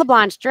 Miss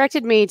LeBlanche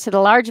directed me to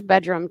the large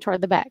bedroom toward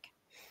the back.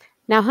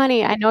 Now,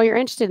 honey, I know you're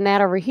interested in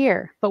that over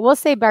here, but we'll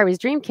save Barbie's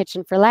dream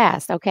kitchen for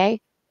last,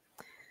 okay?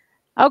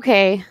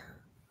 Okay.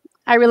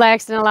 I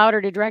relaxed and allowed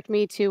her to direct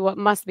me to what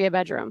must be a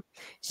bedroom.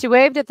 She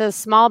waved at the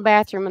small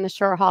bathroom in the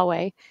short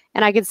hallway,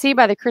 and I could see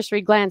by the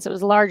cursory glance it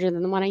was larger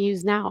than the one I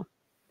use now.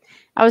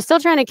 I was still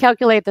trying to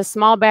calculate the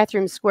small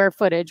bathroom square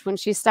footage when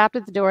she stopped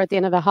at the door at the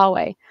end of the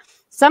hallway.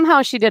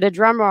 Somehow she did a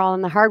drum roll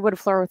on the hardwood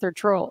floor with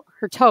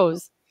her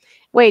toes.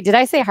 Wait, did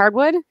I say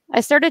hardwood?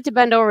 I started to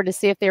bend over to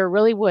see if they were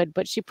really wood,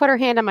 but she put her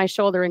hand on my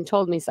shoulder and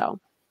told me so.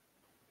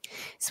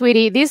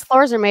 Sweetie, these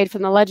floors are made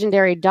from the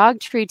legendary Dog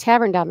Tree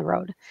Tavern down the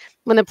road.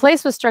 When the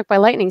place was struck by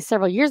lightning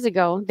several years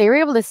ago, they were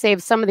able to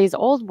save some of these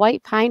old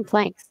white pine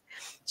planks.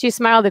 She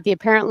smiled at the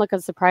apparent look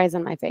of surprise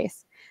on my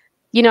face.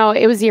 You know,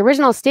 it was the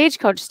original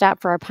stagecoach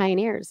stop for our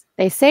pioneers.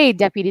 They say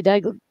Deputy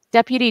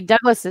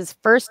Douglas's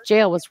first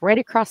jail was right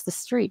across the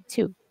street,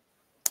 too.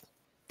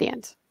 The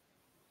end.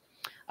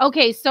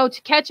 Okay, so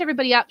to catch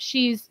everybody up,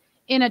 she's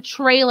in a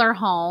trailer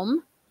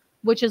home,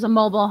 which is a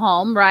mobile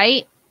home,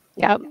 right?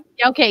 Yep.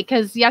 Okay,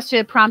 because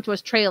yesterday the prompt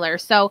was trailer.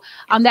 So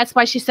that's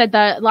why she said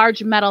the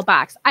large metal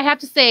box. I have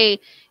to say,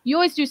 you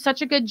always do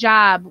such a good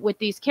job with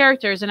these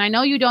characters. And I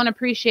know you don't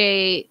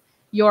appreciate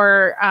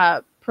your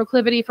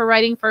proclivity for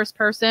writing first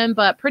person,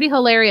 but pretty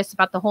hilarious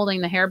about the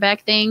holding the hair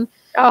back thing.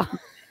 Oh,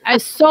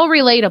 it's so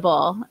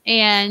relatable.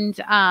 And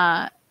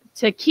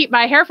to keep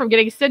my hair from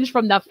getting singed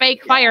from the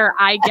fake fire,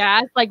 I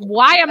guess. Like,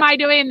 why am I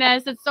doing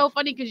this? It's so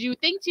funny because you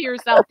think to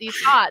yourself these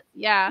thoughts.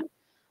 Yeah.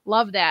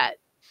 Love that.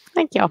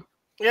 Thank you.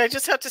 Yeah, I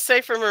just have to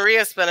say for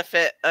Maria's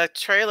benefit, a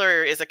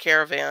trailer is a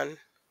caravan.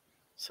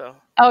 So.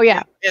 Oh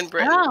yeah. In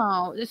Britain.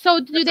 Oh, so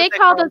do That's they what they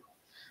call call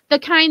the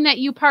kind that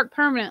you park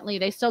permanently?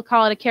 They still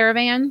call it a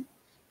caravan?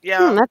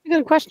 Yeah. That's a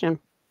good question.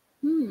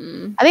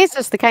 Hmm. I think it's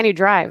just the kind you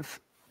drive.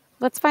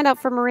 Let's find out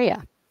from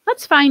Maria.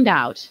 Let's find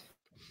out.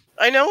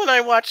 I know when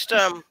I watched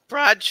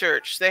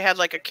Broadchurch, they had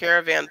like a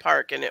caravan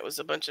park, and it was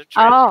a bunch of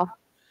trailers,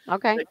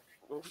 okay. like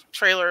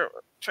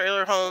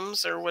trailer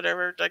homes or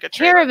whatever, like a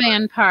trailer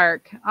Caravan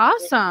park.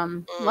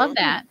 Awesome. Love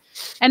that.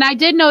 And I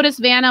did notice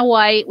Vanna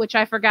White, which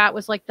I forgot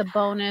was like the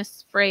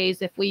bonus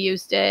phrase if we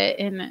used it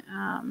in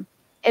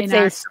It's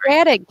a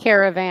static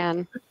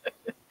caravan.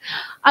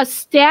 A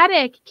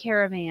static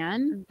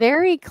caravan.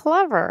 Very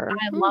clever.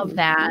 I love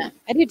that.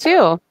 I do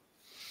too.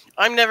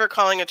 I'm never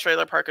calling a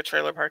trailer park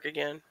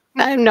again.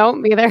 No,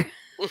 me either.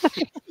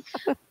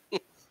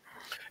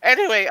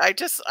 Anyway,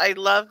 I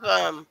love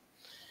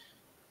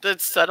the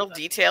subtle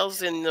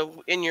details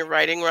in your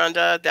writing,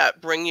 Rhonda,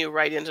 that bring you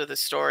right into the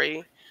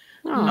story.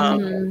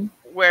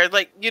 Where,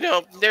 like,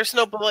 there's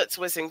no bullets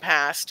whizzing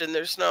past, and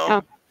there's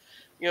no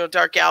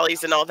dark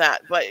alleys and all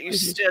that, but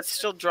it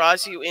still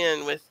draws you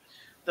in with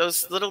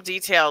those little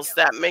details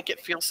that make it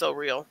feel so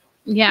real.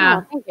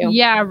 Yeah. Thank you.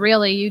 Yeah,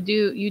 really. You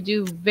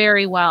do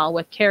very well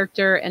with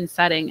character and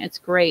setting. It's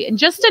great. And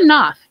just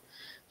enough.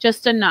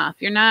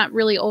 You're not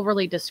really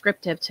overly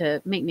descriptive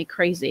to make me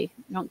crazy.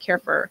 I don't care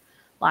for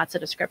lots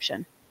of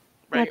description.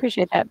 Right. I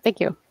appreciate that. Thank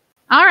you.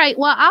 All right.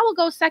 Well, I will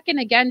go second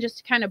again, just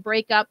to kind of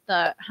break up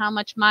how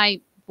much my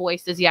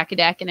voice is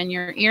yakadacking in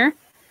your ear.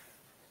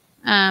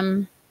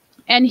 And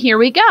here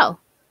we go.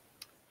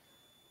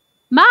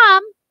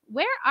 Mom,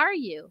 where are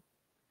you?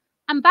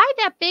 I'm by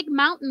that big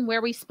mountain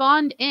where we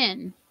spawned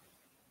in.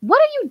 What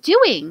are you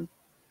doing?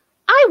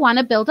 I want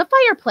to build a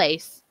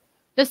fireplace.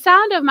 The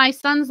sound of my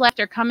son's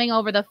laughter coming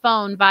over the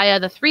phone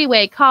via the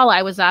three-way call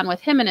I was on with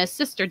him and his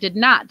sister did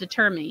not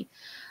deter me.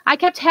 I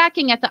kept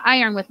hacking at the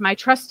iron with my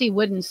trusty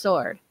wooden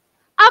sword.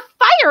 A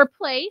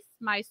fireplace?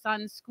 My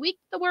son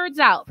squeaked the words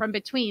out from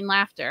between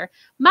laughter.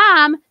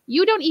 Mom,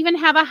 you don't even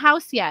have a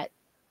house yet.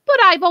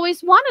 But I've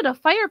always wanted a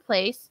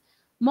fireplace.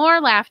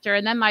 More laughter,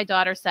 and then my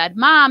daughter said,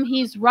 Mom,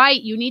 he's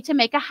right. You need to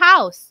make a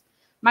house.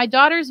 My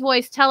daughter's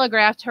voice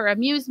telegraphed her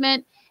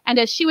amusement, and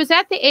as she was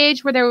at the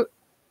age where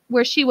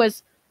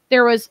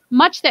there was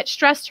much that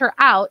stressed her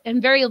out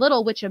and very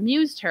little which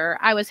amused her,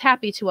 I was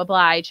happy to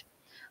oblige.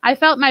 I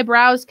felt my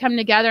brows come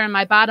together and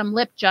my bottom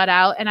lip jut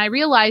out, and I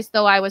realized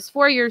though I was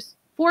 4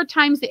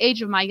 times the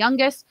age of my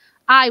youngest,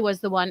 I was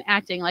the one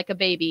acting like a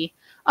baby.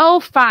 Oh,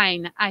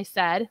 fine, I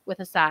said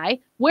with a sigh.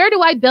 Where do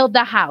I build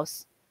the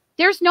house?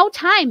 There's no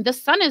time. The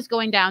sun is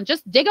going down.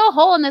 Just dig a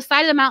hole in the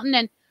side of the mountain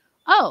and...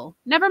 Oh,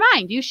 never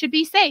mind. You should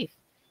be safe.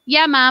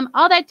 Yeah, Mom,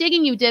 all that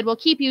digging you did will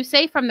keep you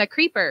safe from the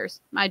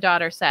creepers, my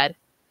daughter said.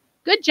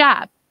 Good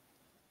job.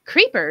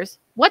 Creepers?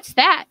 What's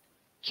that?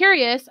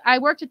 Curious, I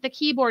worked at the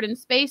keyboard and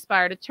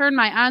spacebar to turn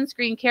my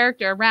on-screen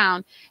character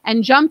around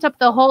and jumped up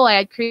the hole I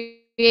had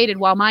created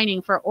while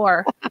mining for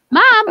ore.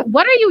 Mom,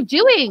 what are you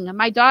doing?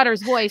 My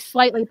daughter's voice,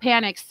 slightly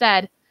panicked,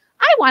 said,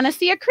 I want to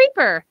see a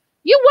creeper.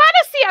 You want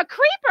to see a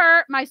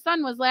creeper? My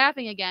son was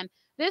laughing again,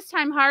 this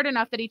time hard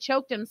enough that he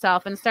choked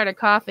himself and started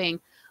coughing.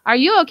 Are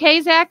you okay,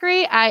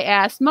 Zachary? I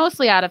asked,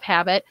 mostly out of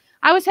habit.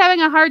 I was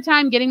having a hard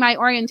time getting my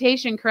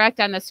orientation correct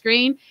on the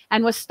screen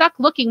and was stuck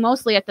looking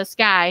mostly at the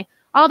sky.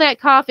 All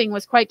that coughing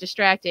was quite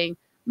distracting.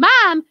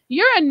 Mom,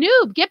 you're a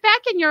noob. Get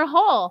back in your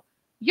hole.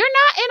 You're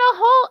not in a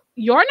hole.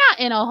 You're not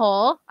in a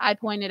hole, I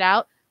pointed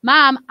out.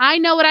 Mom, I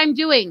know what I'm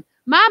doing.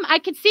 Mom, I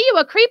can see you.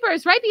 A creeper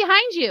is right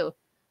behind you.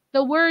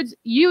 The words,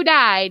 you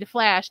died,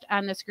 flashed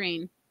on the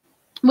screen.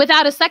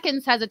 Without a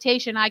second's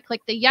hesitation, I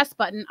clicked the yes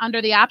button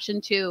under the option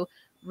to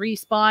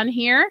respawn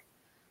here.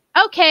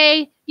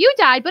 Okay, you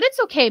died, but it's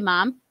okay,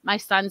 Mom, my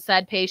son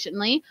said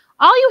patiently.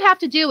 All you have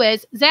to do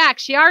is, Zach,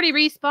 she already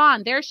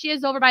respawned. There she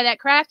is over by that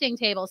crafting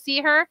table.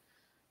 See her?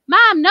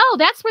 Mom, no,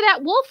 that's where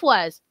that wolf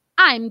was.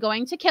 I'm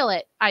going to kill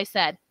it, I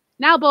said.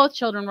 Now both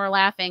children were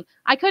laughing.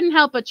 I couldn't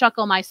help but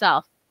chuckle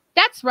myself.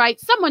 That's right,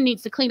 someone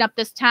needs to clean up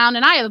this town,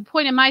 and I have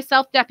appointed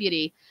myself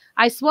deputy.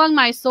 I swung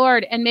my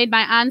sword and made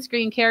my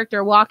on-screen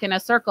character walk in a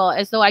circle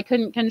as though I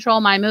couldn't control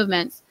my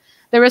movements.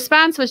 The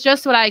response was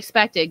just what I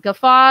expected,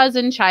 guffaws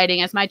and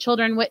chiding as my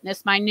children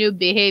witnessed my noob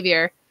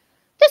behavior.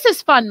 This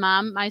is fun,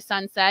 Mom, my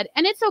son said,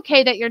 and it's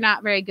okay that you're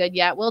not very good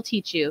yet. We'll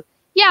teach you.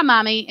 Yeah,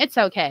 Mommy, it's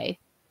okay.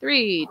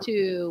 3,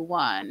 2,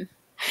 1.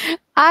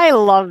 I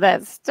love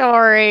that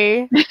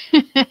story.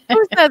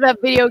 Who said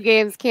that video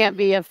games can't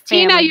be a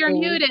family Tina, you're game?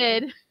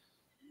 muted.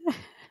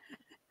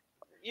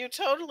 You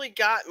totally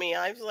got me.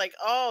 I was like,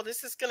 oh,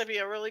 this is going to be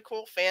a really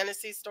cool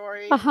fantasy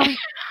story.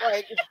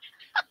 Like,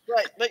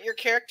 but your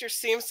character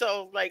seems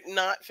so like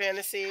not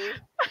fantasy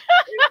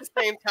at the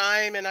same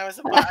time, and I was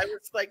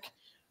like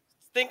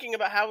thinking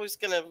about how I was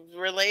going to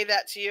relay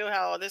that to you,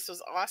 how this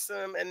was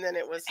awesome, and then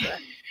it was.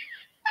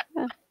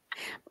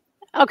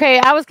 Okay,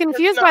 I was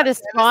confused by the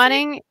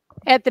spawning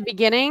at the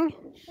beginning.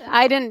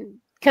 I didn't,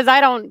 because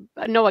I don't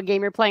know what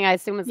game you're playing. I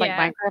assume it's like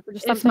Minecraft or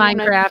something. It's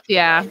Minecraft,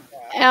 yeah.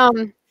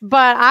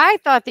 But I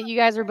thought that you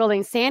guys were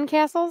building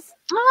sandcastles.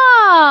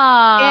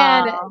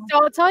 And Oh,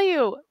 so I'll tell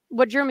you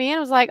what drew me in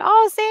was like,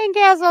 oh,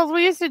 sandcastles.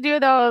 We used to do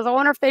those. I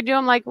wonder if they do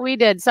them like we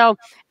did. So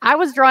I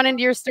was drawn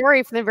into your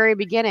story from the very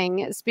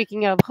beginning.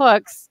 Speaking of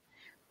hooks,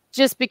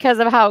 just because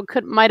of how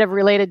it might have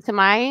related to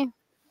my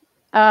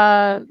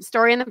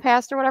story in the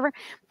past or whatever.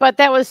 But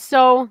that was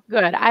so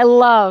good. I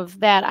love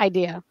that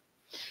idea.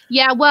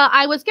 yeah. Well,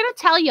 I was gonna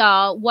tell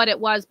y'all what it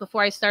was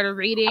before I started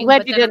reading, I'm glad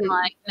but you then didn't. I'm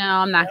like, no,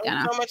 I'm not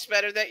gonna. So much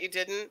better that you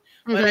didn't.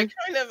 But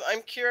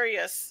I'm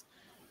curious.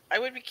 I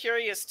would be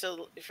curious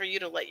for you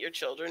to let your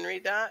children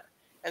read that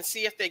and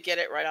see if they get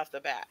it right off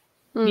the bat.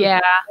 Yeah,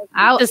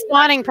 the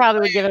spawning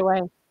probably would give it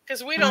away.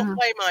 Because we don't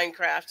play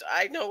Minecraft.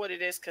 I know what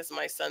it is because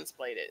my son's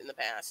played it in the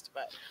past.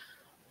 But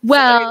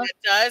well,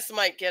 that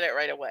might get it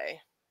right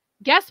away.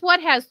 Guess what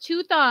has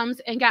 2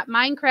 thumbs and got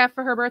Minecraft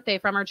for her birthday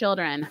from her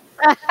children?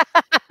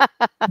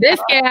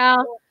 This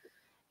gal.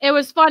 It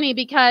was funny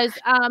because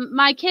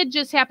my kid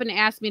just happened to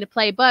ask me to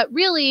play, but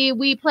really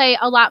we play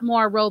a lot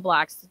more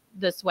Roblox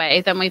this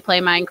way than we play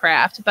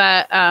Minecraft.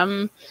 But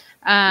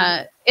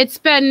it's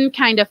been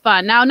kind of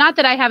fun. Now, not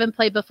that I haven't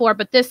played before,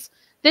 but this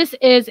is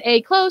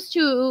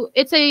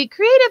it's a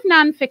creative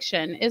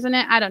nonfiction, isn't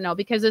it? I don't know,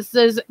 because this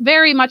is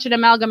very much an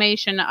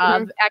amalgamation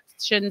of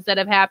actions that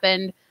have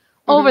happened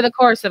over the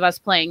course of us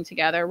playing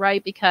together,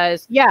 right?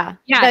 Because yes,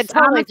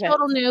 I'm a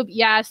total noob.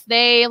 Yes,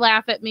 they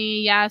laugh at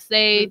me. Yes,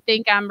 they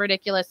think I'm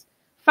ridiculous.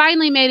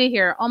 Finally made it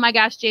here. Oh my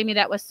gosh, Jamie,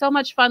 that was so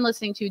much fun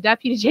listening to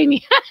Deputy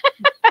Jamie.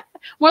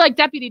 More like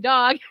Deputy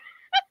Dog.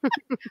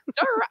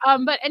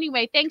 But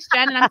anyway, thanks,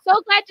 Jen, and I'm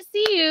so glad to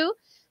see you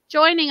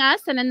joining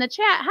us and in the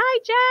chat. Hi,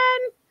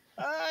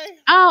 Jen. Hi.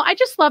 Oh, I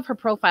just love her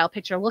profile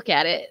picture. Look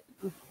at it.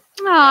 Oh,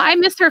 I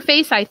missed her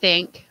face, I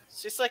think.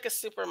 She's like a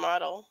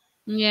supermodel.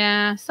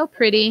 Yeah, so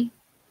pretty.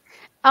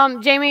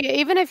 Jamie,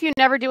 even if you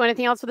never do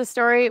anything else with the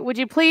story, would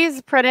you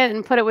please print it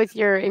and put it with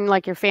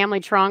your family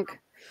trunk?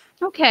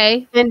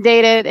 Okay. And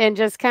date it and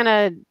just kind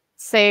of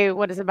say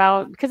what it's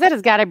about, because that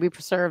has got to be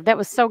preserved. That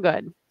was so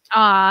good.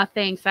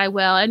 Thanks. I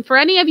will. And for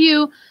any of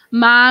you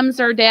moms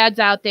or dads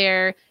out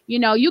there,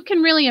 you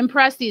can really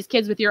impress these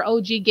kids with your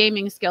OG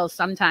gaming skills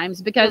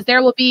sometimes, because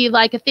there will be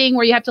like a thing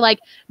where you have to like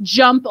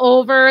jump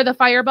over the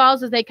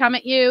fireballs as they come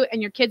at you,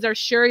 and your kids are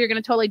sure you're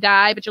going to totally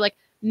die, but you're like,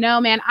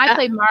 no, man, I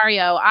played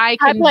Mario. I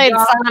played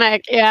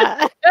Sonic.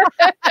 Yeah.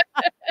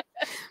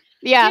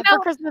 Yeah. For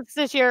Christmas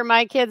this year,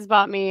 my kids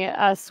bought me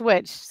a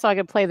Switch so I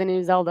could play the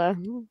new Zelda.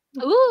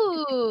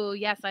 Ooh,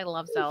 yes, I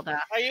love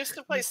Zelda. I used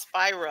to play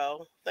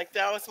Spyro. Like,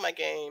 that was my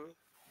game.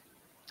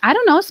 I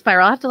don't know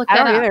Spyro. I'll have to look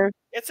that up. Either.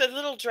 It's a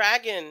little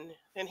dragon,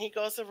 and he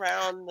goes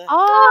around.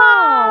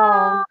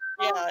 Oh.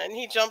 Yeah, and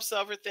he jumps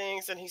over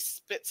things, and he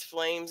spits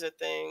flames at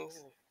things.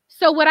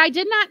 So what I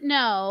did not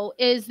know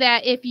is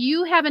that if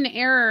you have an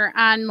error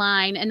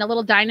online and the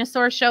little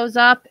dinosaur shows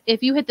up,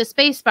 if you hit the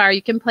space bar,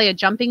 you can play a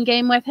jumping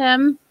game with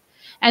him.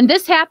 And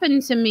this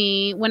happened to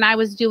me when I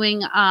was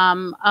doing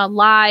a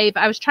live.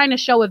 I was trying to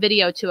show a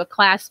video to a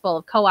class full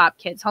of co-op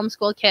kids,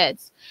 homeschool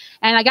kids.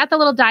 And I got the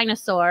little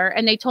dinosaur,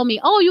 and they told me,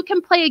 oh, you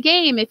can play a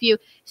game if you.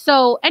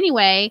 So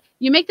anyway,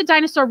 you make the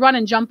dinosaur run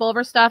and jump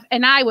over stuff.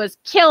 And I was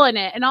killing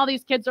it. And all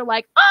these kids are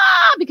like,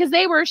 because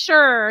they were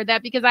sure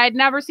that because I had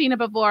never seen it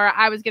before,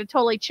 I was going to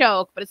totally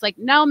choke. But it's like,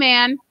 no,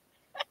 man.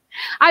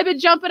 I've been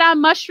jumping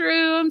on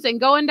mushrooms and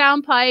going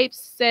down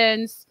pipes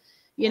since,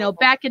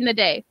 back in the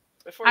day.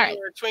 Before you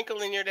were a twinkle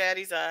in your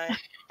daddy's eye.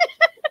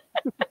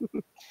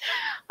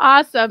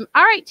 Awesome.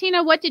 All right,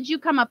 Tina, what did you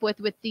come up with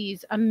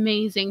these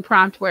amazing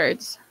prompt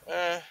words?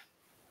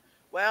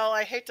 Well,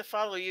 I hate to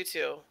follow you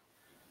two.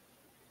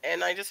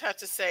 And I just have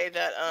to say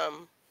that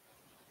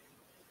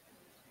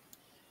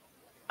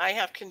I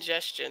have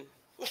congestion.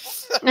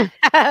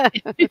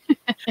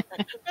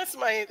 That's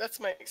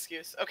my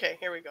excuse. Okay,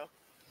 here we go.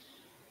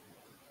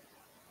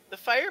 The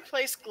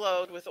fireplace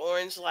glowed with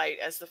orange light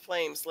as the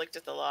flames licked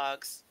at the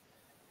logs.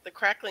 The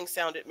crackling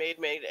sound it made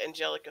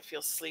Angelica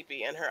feel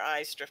sleepy, and her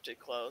eyes drifted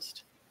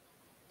closed.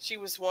 She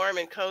was warm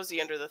and cozy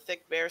under the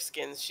thick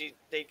bearskins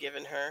they'd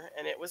given her,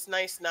 and it was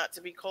nice not to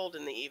be cold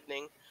in the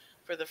evening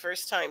for the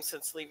first time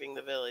since leaving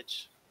the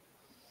village.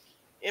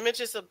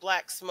 Images of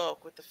black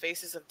smoke with the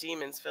faces of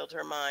demons filled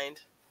her mind.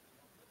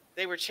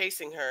 They were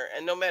chasing her,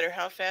 and no matter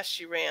how fast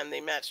she ran,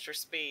 they matched her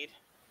speed.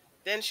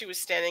 Then she was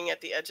standing at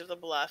the edge of the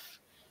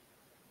bluff,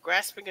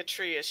 grasping a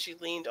tree as she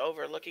leaned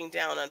over, looking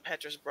down on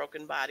Petra's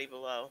broken body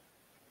below.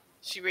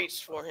 She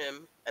reached for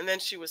him, and then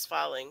she was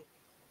falling.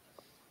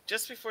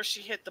 Just before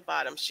she hit the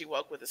bottom, she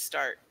woke with a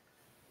start.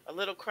 A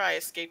little cry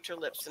escaped her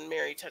lips, and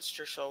Mary touched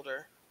her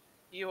shoulder.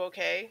 You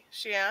okay?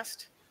 She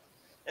asked.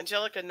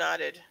 Angelica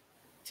nodded,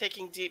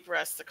 taking deep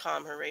breaths to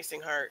calm her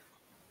racing heart.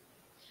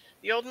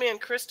 The old man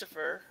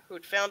Christopher,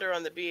 who'd found her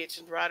on the beach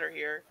and brought her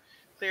here,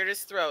 cleared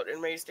his throat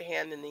and raised a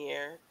hand in the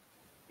air.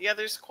 The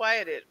others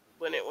quieted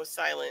when it was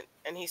silent,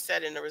 and he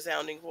said in a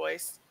resounding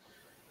voice,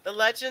 The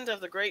legend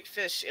of the great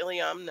fish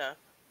Iliamna.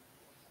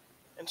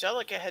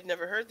 Angelica had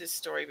never heard this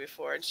story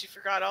before, and she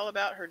forgot all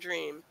about her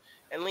dream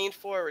and leaned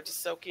forward to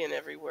soak in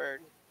every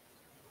word.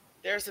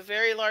 There's a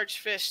very large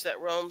fish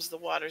that roams the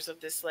waters of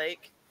this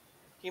lake.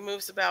 He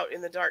moves about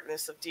in the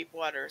darkness of deep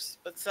waters,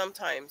 but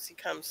sometimes he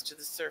comes to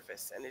the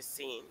surface and is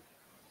seen.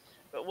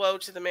 But woe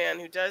to the man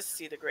who does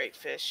see the great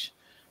fish,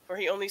 for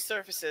he only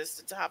surfaces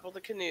to topple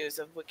the canoes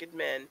of wicked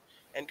men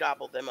and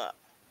gobble them up.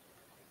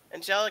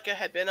 Angelica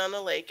had been on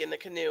the lake in the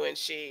canoe, and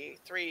she,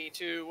 3,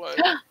 2, 1.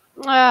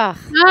 Ah.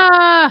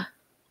 Ah,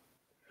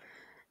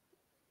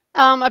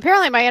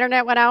 Apparently my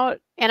internet went out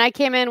and I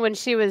came in when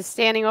she was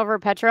standing over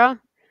Petra.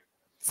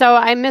 So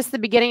I missed the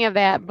beginning of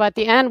that, but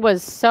the end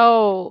was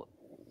so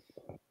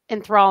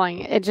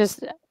enthralling. It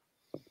just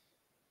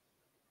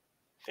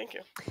Thank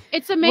you.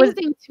 it's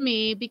amazing to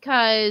me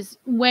because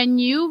when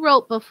you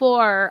wrote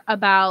before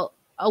about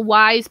a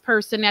wise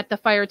person at the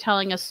fire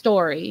telling a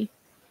story,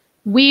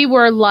 we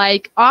were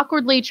like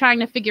awkwardly trying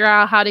to figure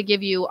out how to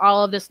give you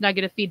all of this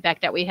negative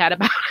feedback that we had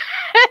about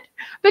it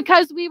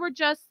because we were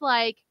just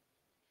like,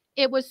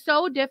 it was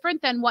so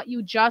different than what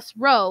you just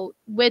wrote,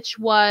 which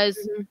was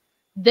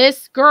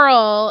this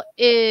girl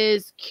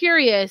is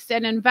curious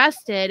and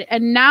invested.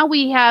 And now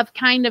we have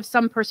kind of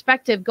some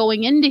perspective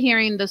going into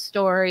hearing the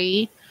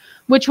story,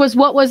 which was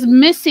what was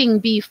missing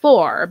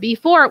before.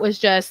 Before it was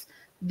just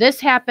this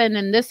happened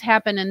and this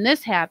happened and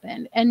this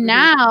happened. And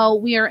now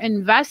we are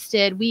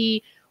invested.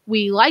 We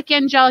like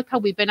Angelica.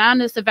 We've been on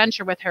this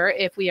adventure with her.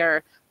 If we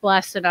are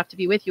blessed enough to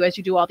be with you as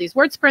you do all these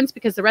word sprints,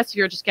 because the rest of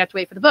you are just got to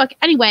wait for the book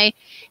anyway.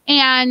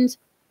 And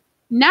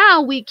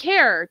now we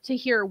care to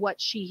hear what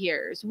she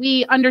hears.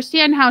 We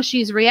understand how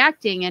she's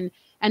reacting,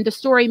 and the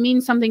story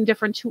means something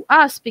different to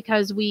us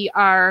because we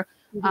are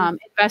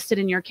invested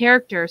in your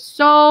character.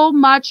 So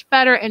much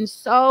better and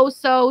so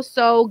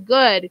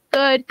good.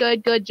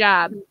 Good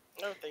job.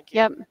 Oh, thank you.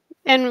 Yep.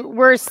 And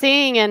we're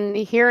seeing and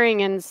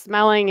hearing and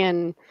smelling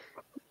and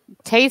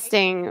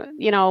tasting,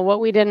 what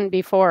we didn't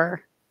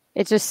before.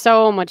 It's just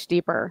so much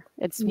deeper.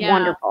 It's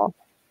wonderful.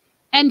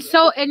 And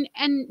so and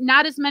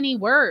not as many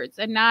words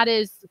and not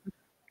as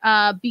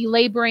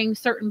belaboring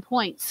certain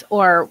points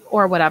or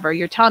whatever.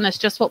 You're telling us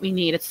just what we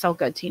need. It's so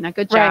good, Tina.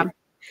 Good job. Right.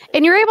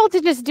 And you're able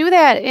to just do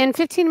that in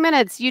 15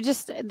 minutes.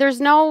 There's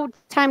no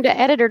time to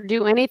edit or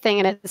do anything,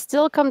 and it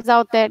still comes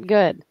out that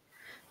good.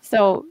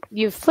 So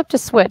you've flipped a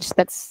switch.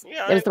 It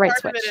was the right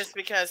switch. Part of it is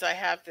because I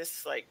have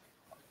this like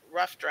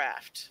rough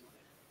draft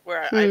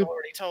where I've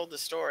already told the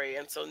story,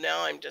 and so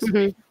now I'm just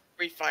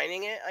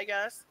refining it, I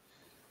guess.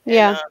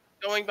 Yeah. And,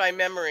 going by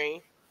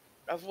memory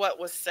of what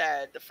was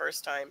said the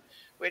first time,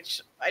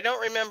 which I don't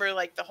remember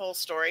like the whole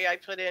story I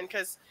put in,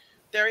 because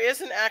there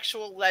is an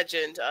actual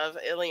legend of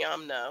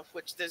Iliamna,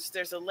 which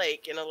there's a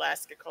lake in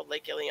Alaska called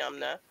Lake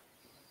Iliamna,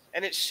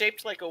 and it's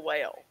shaped like a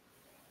whale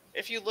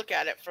if you look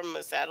at it from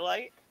a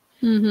satellite.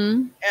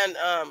 And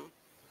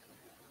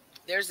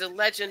there's a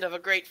legend of a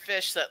great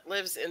fish that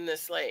lives in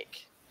this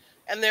lake.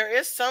 And there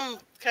is some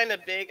kind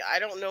of big, I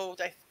don't know,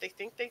 they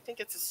think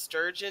it's a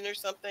sturgeon or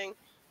something.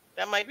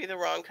 That might be the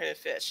wrong kind of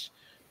fish.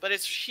 But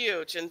it's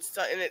huge, and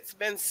it's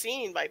been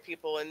seen by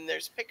people, and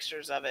there's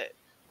pictures of it,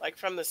 like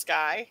from the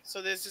sky.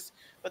 So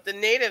but the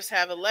natives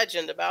have a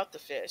legend about the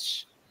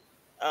fish,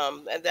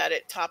 and that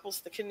it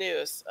topples the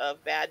canoes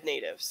of bad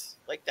natives.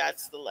 Like,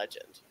 that's the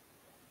legend.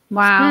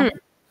 Wow.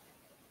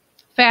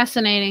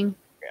 Fascinating.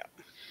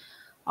 Yeah.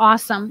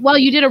 Awesome. Well,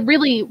 you did a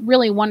really,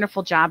 really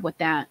wonderful job with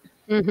that.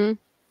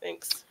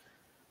 Thanks.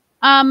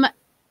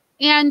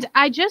 And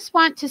I just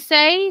want to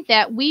say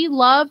that we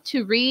love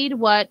to read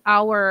what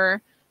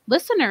our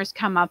listeners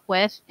come up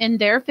with in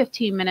their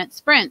 15-minute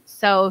sprint.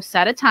 So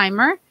set a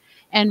timer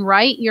and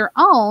write your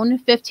own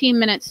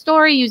 15-minute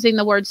story using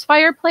the words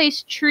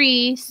fireplace,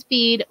 tree,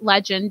 speed,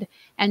 legend,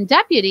 and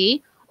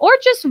deputy, or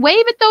just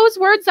wave at those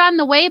words on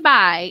the way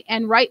by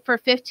and write for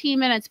 15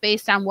 minutes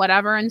based on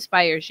whatever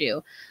inspires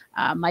you.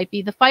 Might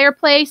be the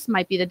fireplace,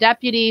 might be the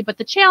deputy, but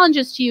the challenge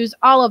is to use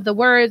all of the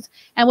words,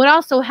 and would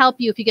also help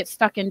you if you get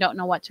stuck and don't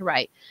know what to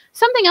write.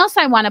 Something else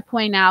I want to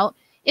point out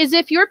is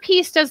if your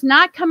piece does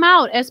not come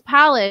out as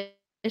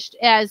polished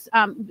as,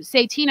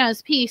 say,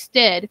 Tina's piece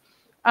did,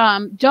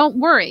 don't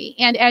worry.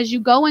 And as you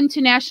go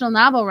into National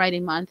Novel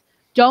Writing Month,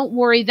 don't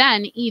worry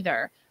then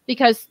either.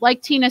 Because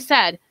like Tina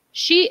said,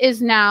 she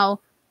is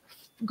now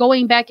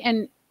going back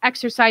and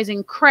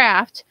exercising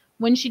craft.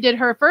 When she did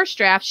her first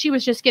draft, she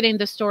was just getting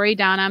the story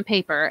down on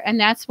paper. And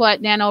that's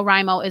what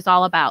NaNoWriMo is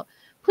all about.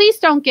 Please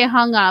don't get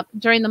hung up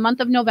during the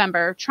month of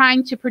November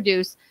trying to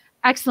produce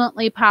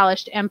excellently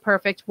polished and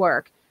perfect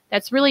work.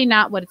 That's really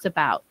not what it's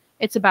about.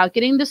 It's about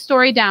getting the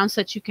story down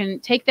so that you can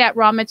take that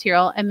raw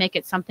material and make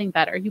it something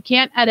better. You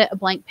can't edit a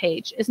blank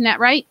page. Isn't that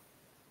right?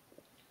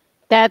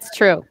 That's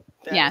true.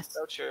 That is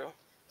so true.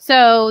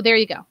 So there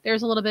you go.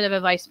 There's a little bit of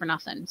advice for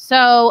nothing.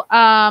 So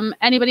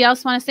anybody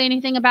else want to say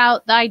anything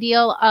about the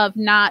ideal of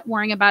not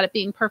worrying about it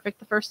being perfect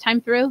the first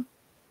time through?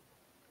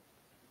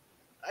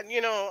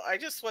 I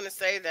just want to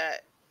say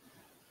that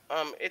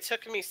it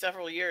took me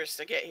several years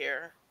to get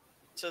here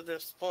to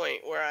this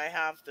point where I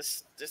have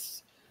this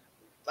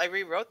I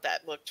rewrote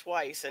that book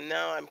twice, and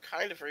now I'm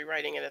kind of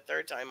rewriting it a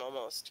third time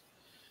almost.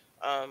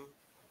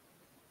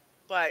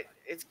 But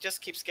it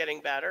just keeps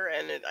getting better,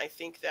 and I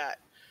think that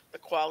the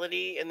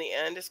quality in the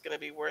end is going to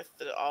be worth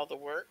all the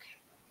work.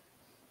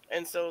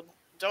 And so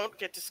don't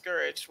get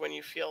discouraged when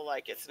you feel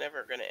like it's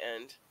never going to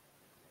end.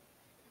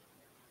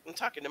 I'm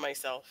talking to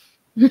myself.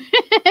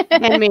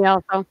 And me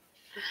also.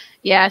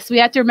 Yes, we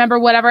have to remember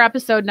whatever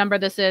episode number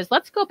this is.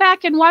 Let's go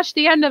back and watch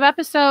the end of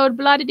episode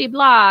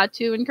blah-de-de-blah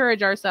to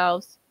encourage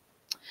ourselves.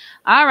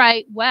 All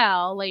right.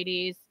 Well,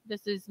 ladies,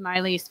 this is my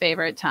least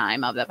favorite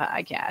time of the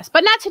podcast.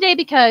 But not today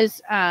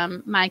because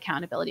my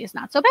accountability is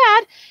not so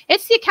bad.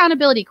 It's the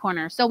accountability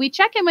corner. So we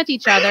check in with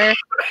each other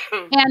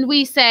and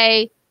we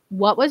say,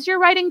 what was your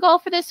writing goal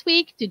for this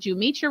week? Did you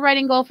meet your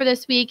writing goal for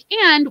this week?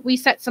 And we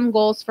set some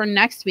goals for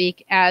next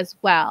week as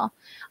well.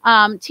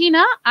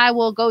 Tina, I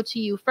will go to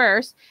you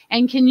first.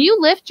 And can you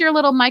lift your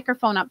little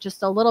microphone up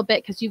just a little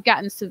bit because you've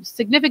gotten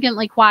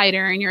significantly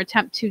quieter in your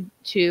attempt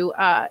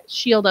to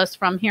shield us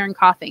from hearing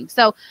coughing.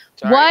 So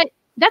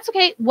that's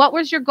okay. What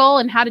was your goal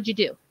and how did you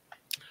do?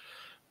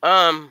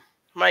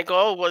 My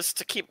goal was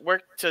to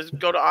to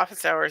go to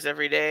office hours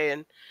every day.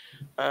 And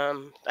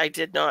I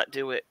did not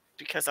do it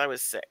because I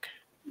was sick.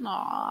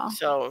 Aww.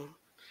 So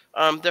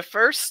on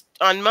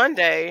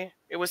Monday,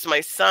 it was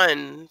my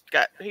son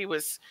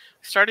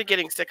started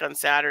getting sick on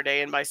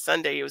Saturday, and by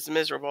Sunday he was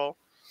miserable,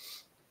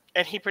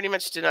 and he pretty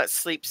much did not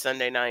sleep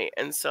Sunday night.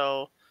 And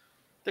so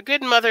the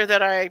good mother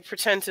that I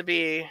pretend to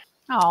be,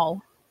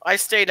 I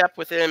stayed up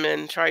with him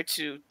and tried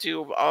to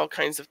do all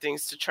kinds of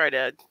things to try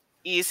to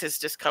ease his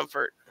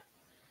discomfort.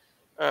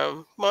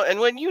 Well, and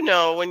when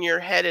your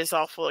head is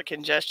all full of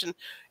congestion,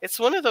 it's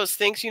one of those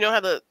things, how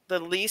the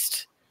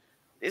least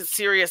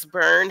serious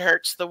burn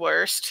hurts the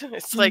worst.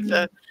 It's like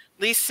the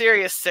least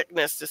serious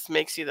sickness just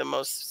makes you the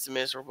most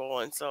miserable.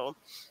 And so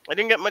I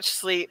didn't get much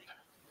sleep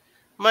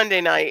Monday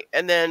night,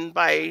 and then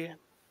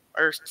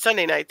or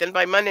Sunday night. Then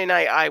by Monday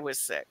night I was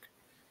sick.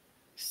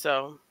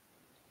 So,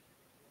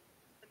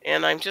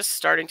 and I'm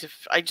just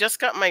I just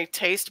got my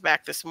taste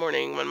back this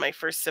morning when my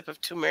first sip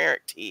of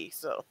turmeric tea.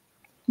 So.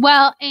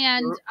 Well,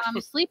 and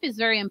sleep is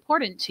very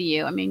important to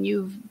you. I mean,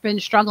 you've been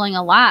struggling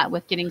a lot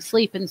with getting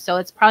sleep, and so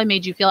it's probably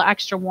made you feel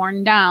extra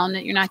worn down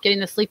that you're not getting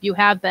the sleep you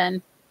have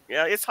been.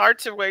 Yeah, it's hard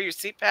to wear your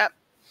CPAP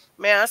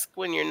mask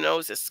when your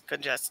nose is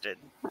congested.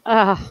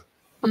 But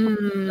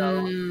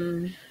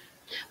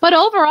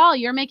overall,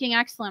 you're making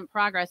excellent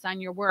progress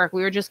on your work.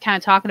 We were just kind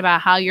of talking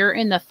about how you're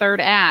in the third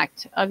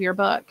act of your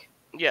book.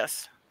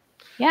 Yes.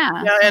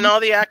 Yeah. Yeah, and all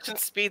the action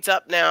speeds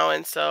up now,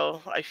 and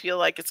so I feel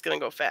like it's going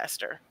to go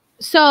faster.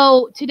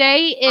 So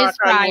today is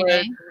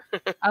Friday.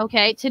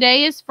 Okay,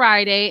 today is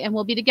Friday, and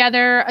we'll be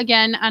together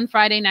again on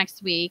Friday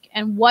next week.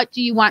 And what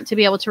do you want to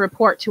be able to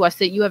report to us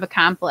that you have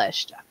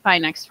accomplished by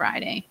next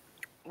Friday?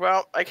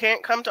 Well, I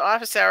can't come to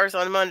office hours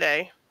on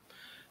Monday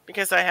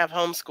because I have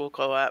homeschool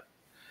co-op.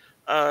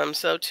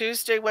 So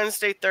Tuesday,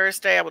 Wednesday,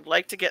 Thursday, I would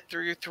like to get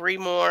through 3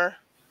 more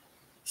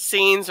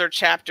scenes or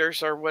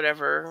chapters or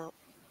whatever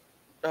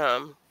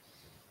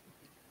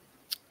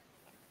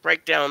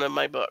breakdown of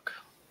my book.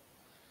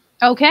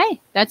 Okay,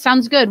 that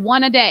sounds good.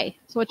 1 a day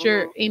is what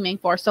you're aiming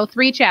for. So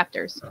 3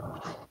 chapters.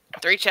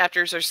 3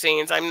 chapters or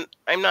scenes. I'm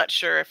not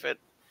sure if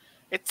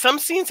some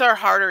scenes are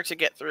harder to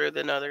get through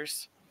than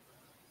others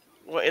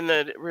in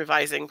the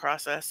revising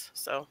process.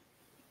 So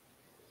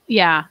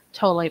yeah,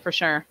 totally, for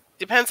sure.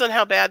 Depends on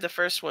how bad the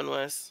first one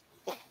was.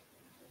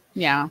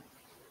 Yeah.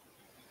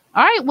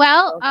 All right.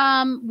 Well,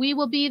 we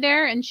will be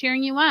there and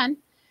cheering you on.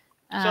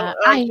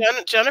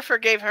 Jennifer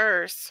gave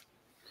hers.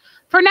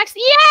 For next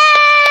week,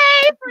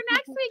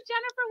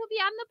 Jennifer will be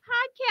on the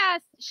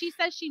podcast. She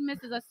says she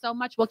misses us so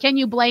much. Well, can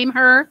you blame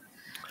her?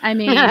 I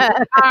mean,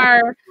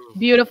 our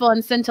beautiful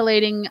and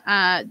scintillating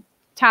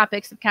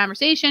topics of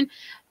conversation.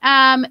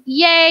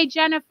 Yay,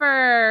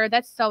 Jennifer.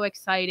 That's so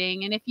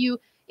exciting. And if you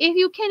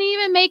can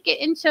even make it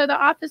into the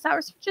office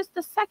hours for just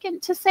a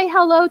second to say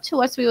hello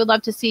to us, we would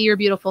love to see your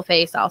beautiful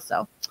face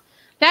also.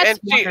 That's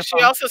and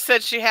she also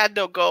said she had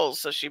no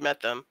goals, so she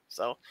met them.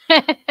 So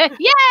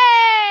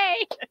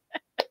yay!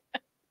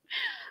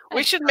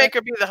 We should make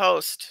her be the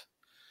host.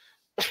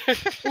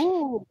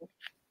 Ooh.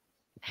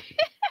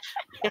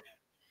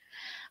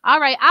 All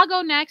right, I'll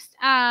go next.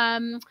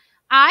 I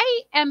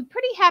am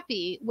pretty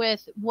happy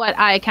with what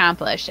I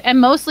accomplished, and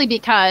mostly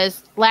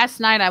because last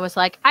night I was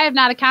like, I have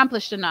not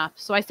accomplished enough.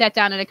 So I sat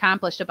down and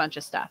accomplished a bunch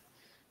of stuff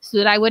so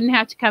that I wouldn't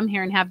have to come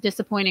here and have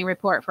disappointing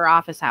report for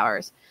office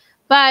hours.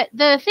 But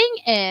the thing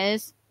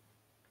is,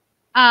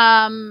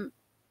 I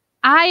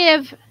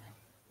have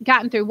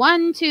gotten through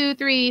 1, 2,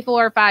 3,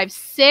 4, 5,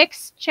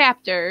 6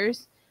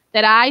 chapters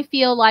that I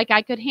feel like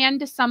I could hand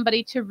to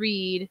somebody to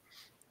read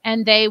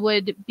and they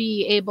would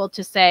be able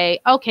to say,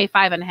 okay,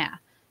 5.5.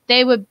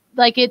 They would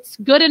like, it's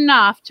good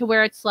enough to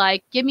where it's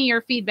like, give me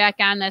your feedback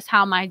on this.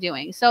 How am I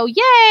doing? So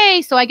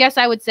yay. So I guess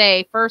I would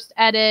say first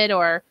edit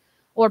or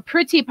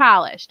pretty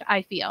polished,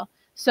 I feel.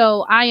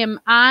 So I am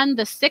on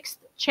the 6th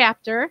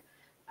chapter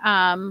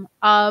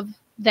of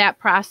that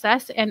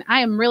process. And I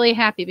am really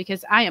happy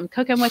because I am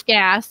cooking with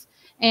gas.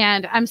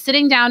 And I'm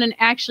sitting down and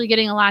actually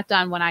getting a lot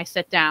done when I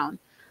sit down.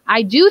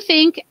 I do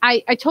think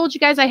I told you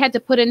guys I had to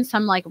put in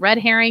some like red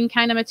herring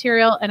kind of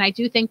material, and I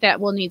do think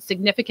that will need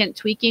significant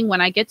tweaking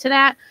when I get to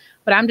that,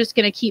 but I'm just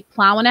going to keep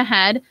plowing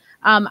ahead.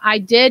 I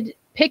did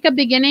pick a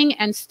beginning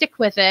and stick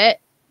with it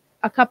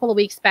a couple of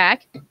weeks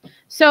back.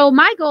 So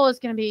my goal is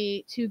going to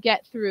be to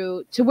get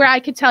through to where I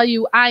could tell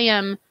you I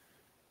am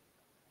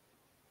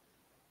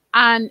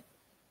on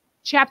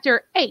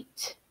chapter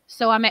 8.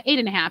 So I'm at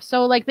 8.5.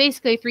 So like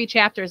basically 3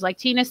 chapters, like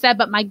Tina said.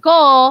 But my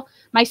goal,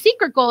 my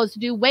secret goal, is to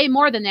do way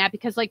more than that,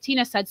 because like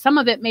Tina said, some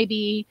of it may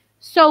be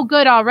so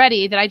good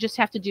already that I just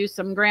have to do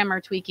some grammar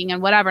tweaking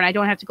and whatever, and I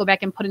don't have to go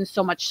back and put in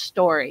so much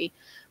story.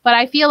 But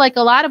I feel like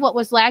a lot of what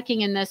was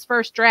lacking in this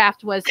first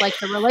draft was like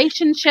the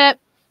relationship.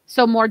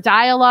 So more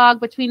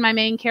dialogue between my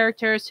main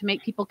characters to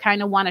make people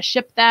kind of want to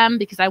ship them,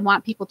 because I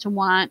want people to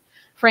want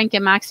Frank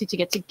and Moxie to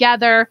get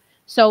together.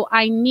 So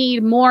I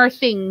need more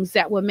things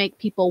that will make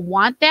people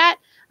want that.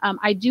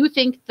 I do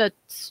think the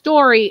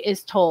story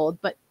is told,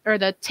 or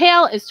the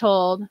tale is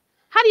told.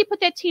 How do you put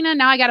that, Tina?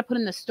 Now I got to put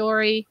in the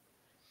story.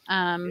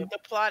 The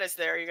plot is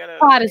there. You got to.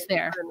 Plot is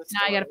there.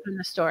 Now I got to put in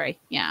the story.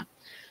 Yeah.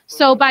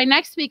 So by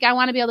next week, I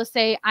want to be able to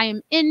say I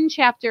am in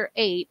chapter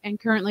 8 and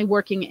currently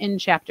working in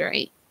chapter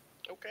 8.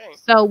 Okay.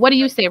 So what do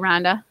you say,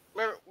 Rhonda?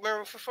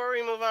 Before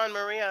we move on,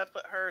 Maria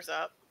put hers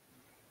up.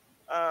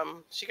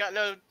 She got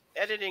no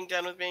editing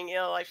done with being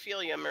ill. I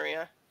feel you,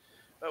 Maria.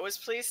 But was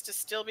pleased to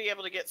still be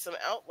able to get some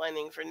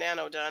outlining for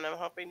Nano done. I'm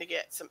hoping to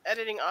get some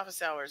editing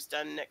office hours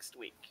done next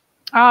week.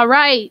 All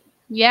right.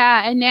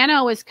 Yeah, and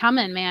Nano is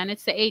coming, man.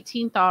 It's the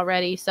 18th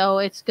already, so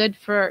it's good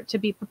to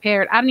be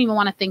prepared. I don't even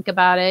want to think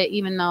about it,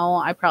 even though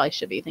I probably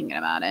should be thinking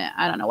about it.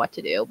 I don't know what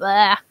to do.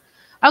 Blah.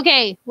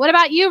 Okay, what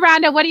about you,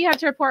 Rhonda? What do you have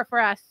to report for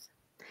us?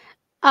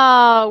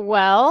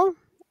 Well,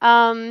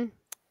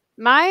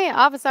 my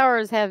office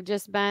hours have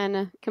just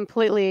been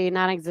completely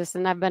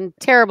non-existent. I've been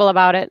terrible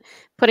about it,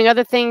 putting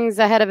other things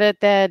ahead of it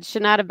that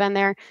should not have been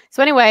there.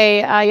 So anyway,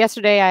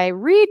 yesterday I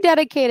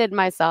rededicated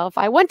myself.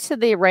 I went to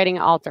the writing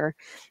altar,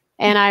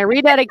 and I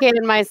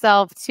rededicated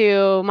myself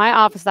to my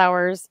office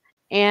hours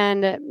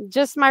and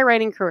just my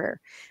writing career.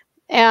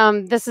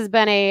 This has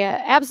been a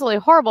absolutely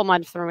horrible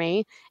month for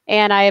me,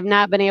 and I have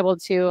not been able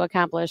to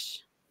accomplish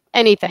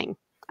anything.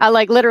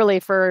 Like literally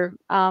for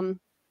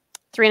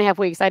 3.5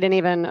 weeks, I didn't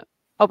even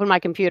open my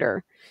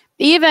computer,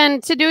 even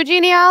to do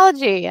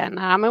genealogy. And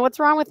I mean, what's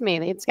wrong with me?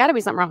 It's got to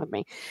be something wrong with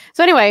me.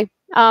 So anyway,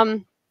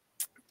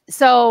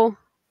 so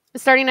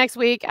starting next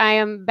week, I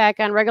am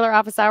back on regular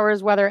office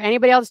hours, whether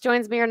anybody else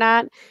joins me or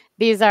not.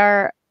 These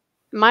are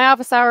my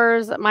office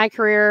hours, my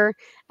career.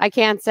 I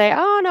can't say,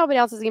 oh, nobody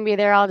else is going to be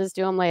there, I'll just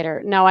do them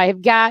later. No,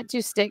 I've got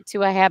to stick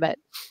to a habit.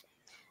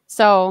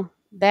 So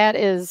that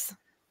is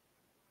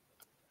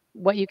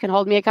what you can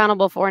hold me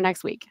accountable for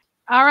next week.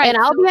 All right. And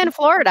I'll be in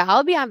Florida.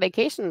 I'll be on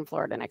vacation in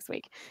Florida next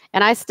week.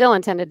 And I still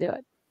intend to do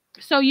it.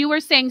 So you were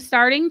saying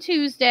starting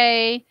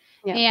Tuesday,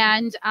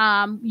 and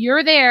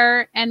you're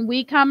there, and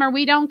we come or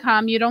we don't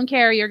come. You don't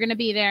care. You're going to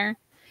be there.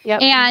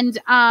 Yep. And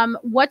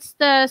what's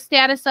the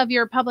status of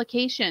your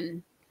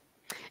publication?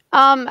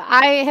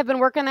 I have been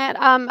working that.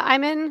 I'm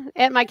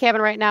at my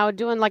cabin right now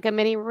doing like a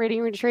mini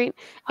reading retreat.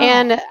 Oh.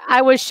 And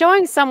I was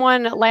showing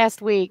someone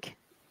last week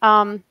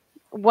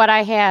what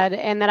I had,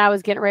 and then I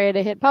was getting ready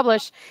to hit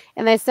publish,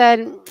 and they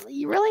said,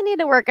 you really need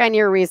to work on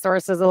your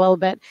resources a little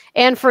bit.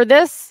 And for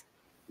this,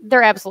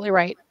 they're absolutely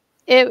right.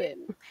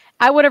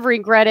 I would have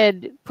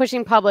regretted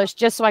pushing publish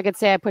just so I could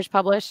say I pushed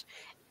publish,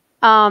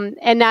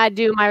 and not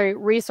do my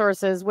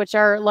resources, which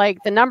are like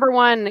the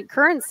 #1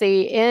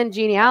 currency in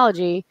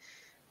genealogy,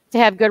 to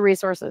have good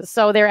resources.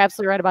 So they're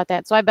absolutely right about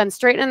that. So I've been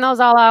straightening those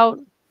all out,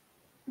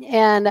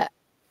 and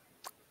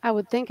I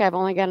would think I've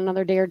only got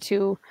another day or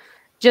two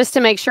just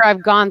to make sure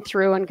I've gone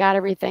through and got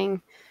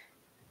everything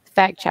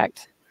fact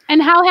checked.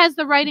 And how has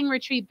the writing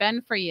retreat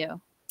been for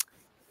you?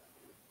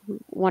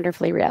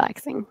 Wonderfully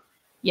relaxing.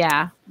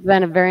 Yeah. It's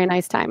been a very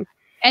nice time.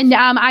 And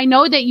I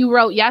know that you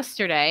wrote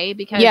yesterday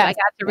because I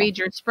got to read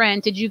your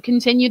sprint. Did you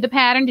continue the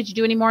pattern? Did you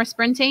do any more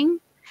sprinting?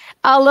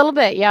 A little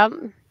bit, yeah.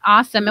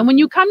 Awesome. And when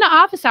you come to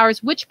office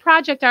hours, which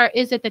project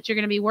is it that you're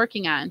going to be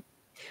working on?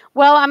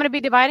 Well, I'm going to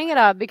be dividing it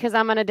up because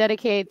I'm going to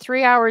dedicate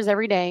 3 hours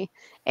every day.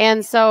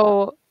 And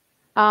so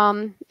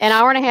an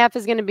hour and a half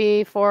is going to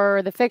be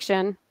for the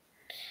fiction,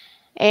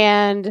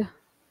 and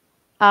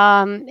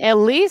at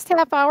least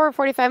half hour,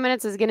 45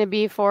 minutes is going to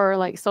be for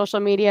like social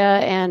media,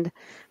 and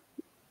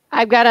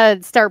I've got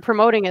to start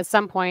promoting at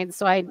some point,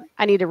 so I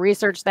need to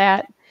research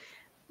that.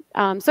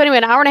 So anyway,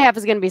 an hour and a half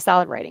is going to be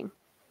solid writing,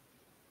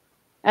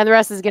 and the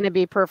rest is going to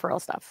be peripheral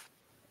stuff.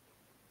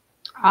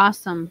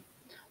 Awesome.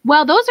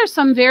 Well, those are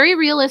some very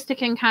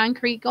realistic and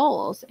concrete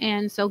goals,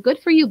 and so good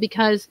for you,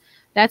 because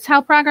that's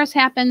how progress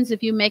happens.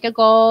 If you make a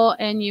goal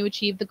and you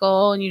achieve the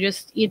goal and you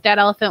just eat that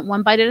elephant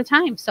one bite at a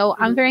time. So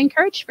I'm very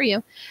encouraged for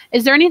you.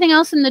 Is there anything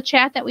else in the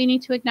chat that we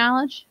need to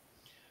acknowledge?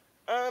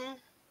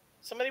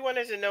 Somebody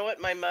wanted to know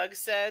what my mug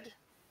said.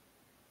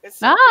 It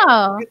says,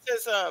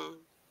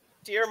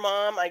 Dear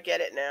Mom, I get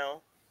it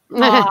now.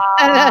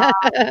 My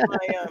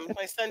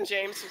son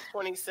James, who's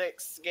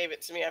 26, gave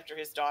it to me after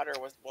his daughter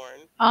was born.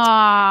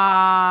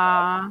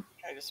 Aww. I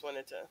just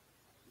wanted to,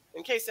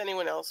 in case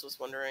anyone else was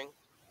wondering.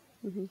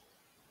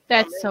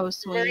 That's so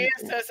sweet. Maria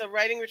says a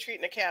writing retreat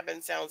in a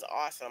cabin sounds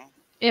awesome.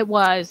 It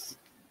was.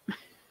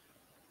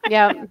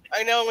 Yeah.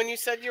 I know when you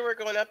said you were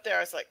going up there,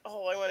 I was like,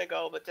 oh, I want to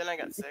go, but then I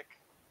got sick.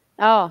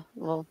 Oh,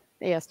 well,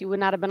 yes, you would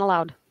not have been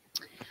allowed.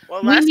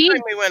 Well, last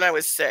time we went, I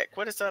was sick.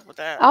 What is up with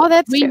that? Oh,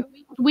 that's true.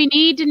 We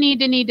need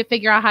to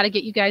figure out how to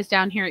get you guys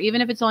down here, even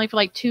if it's only for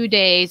like 2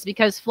 days,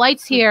 because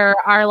flights here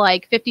are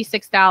like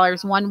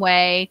 $56 one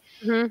way.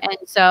 And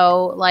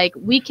so like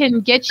we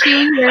can get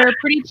you here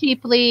pretty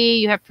cheaply.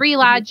 You have free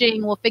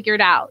lodging. We'll figure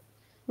it out.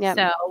 Yeah.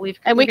 So we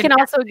can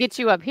also get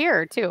you up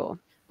here too.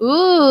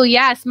 Ooh,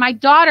 yes. My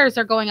daughters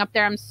are going up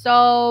there. I'm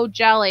so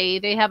jelly.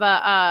 They have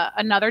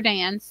another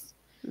dance.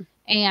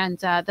 And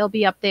they'll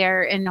be up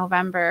there in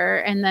November.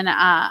 And then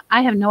I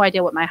have no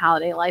idea what my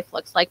holiday life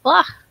looks like.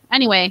 Blah.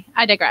 Anyway,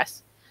 I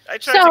digress. I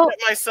tried to get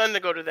my son to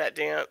go to that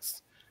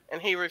dance,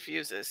 and he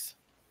refuses.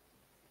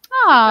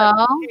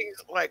 Oh.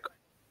 He's like,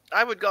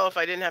 I would go if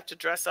I didn't have to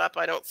dress up.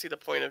 I don't see the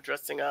point of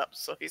dressing up,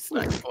 so he's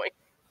not going.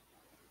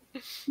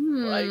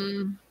 Like,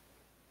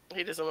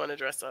 he doesn't want to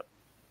dress up.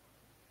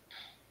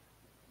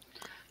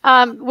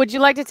 Would you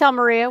like to tell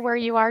Maria where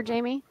you are,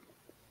 Jamie?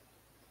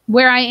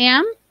 Where I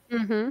am?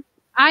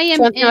 I am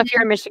if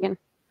you're in Michigan.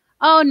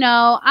 Oh,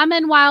 no. I'm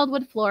in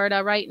Wildwood,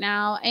 Florida right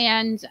now.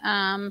 And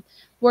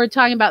we're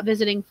talking about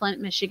visiting Flint,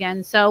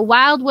 Michigan. So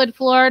Wildwood,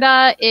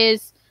 Florida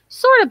is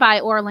sort of by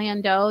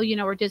Orlando, you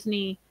know, where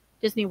Disney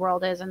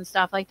World is and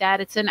stuff like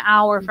that. It's an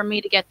hour for me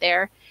to get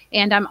there.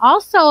 And I'm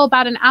also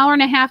about an hour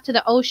and a half to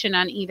the ocean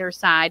on either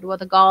side,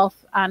 with the Gulf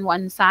on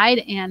one side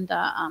and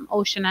the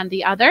ocean on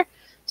the other.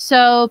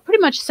 So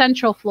pretty much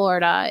Central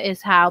Florida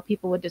is how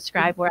people would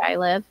describe where I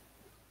live.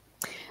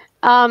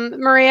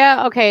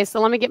 Maria, okay,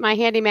 so let me get my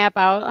handy map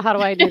out. How do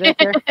I do this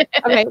here?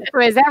 Okay,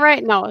 is that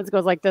right? No, it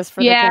goes like this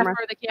for the camera.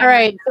 For the camera. All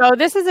right, so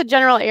this is a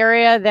general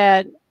area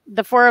that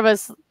the 4 of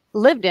us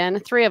lived in,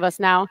 3 of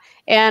us now,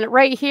 and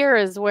right here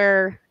is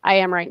where I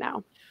am right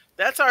now.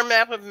 That's our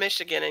map of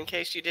Michigan, in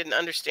case you didn't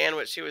understand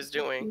what she was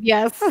doing.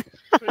 Yes.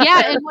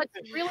 Yeah, and what's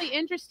really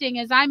interesting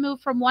is I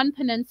moved from one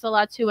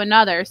peninsula to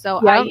another. So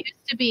I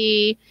used to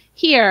be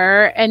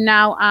here, and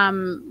now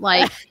I'm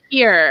like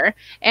here.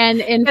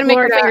 And in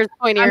Florida,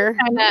 I'm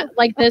kinda,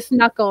 like this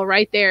knuckle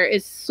right there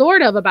is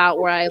sort of about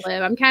where I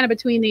live. I'm kind of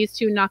between these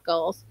 2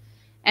 knuckles.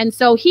 And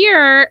so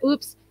here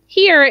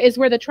is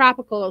where the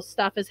tropical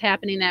stuff is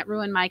happening that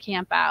ruined my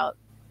camp out.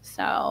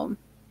 So...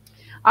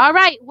 all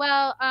right.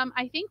 Well,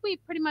 I think we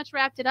pretty much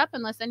wrapped it up,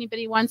 unless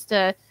anybody wants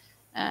to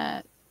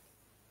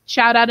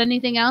shout out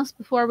anything else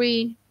before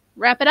we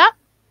wrap it up.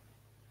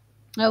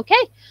 Okay.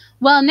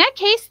 Well, in that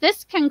case,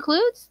 this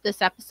concludes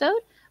this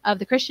episode of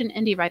the Christian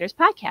Indie Writers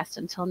Podcast.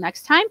 Until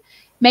next time,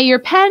 may your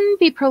pen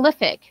be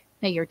prolific,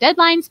 may your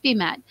deadlines be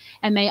met,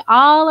 and may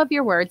all of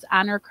your words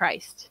honor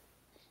Christ.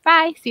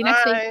 Bye. See you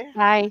next week.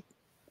 Bye.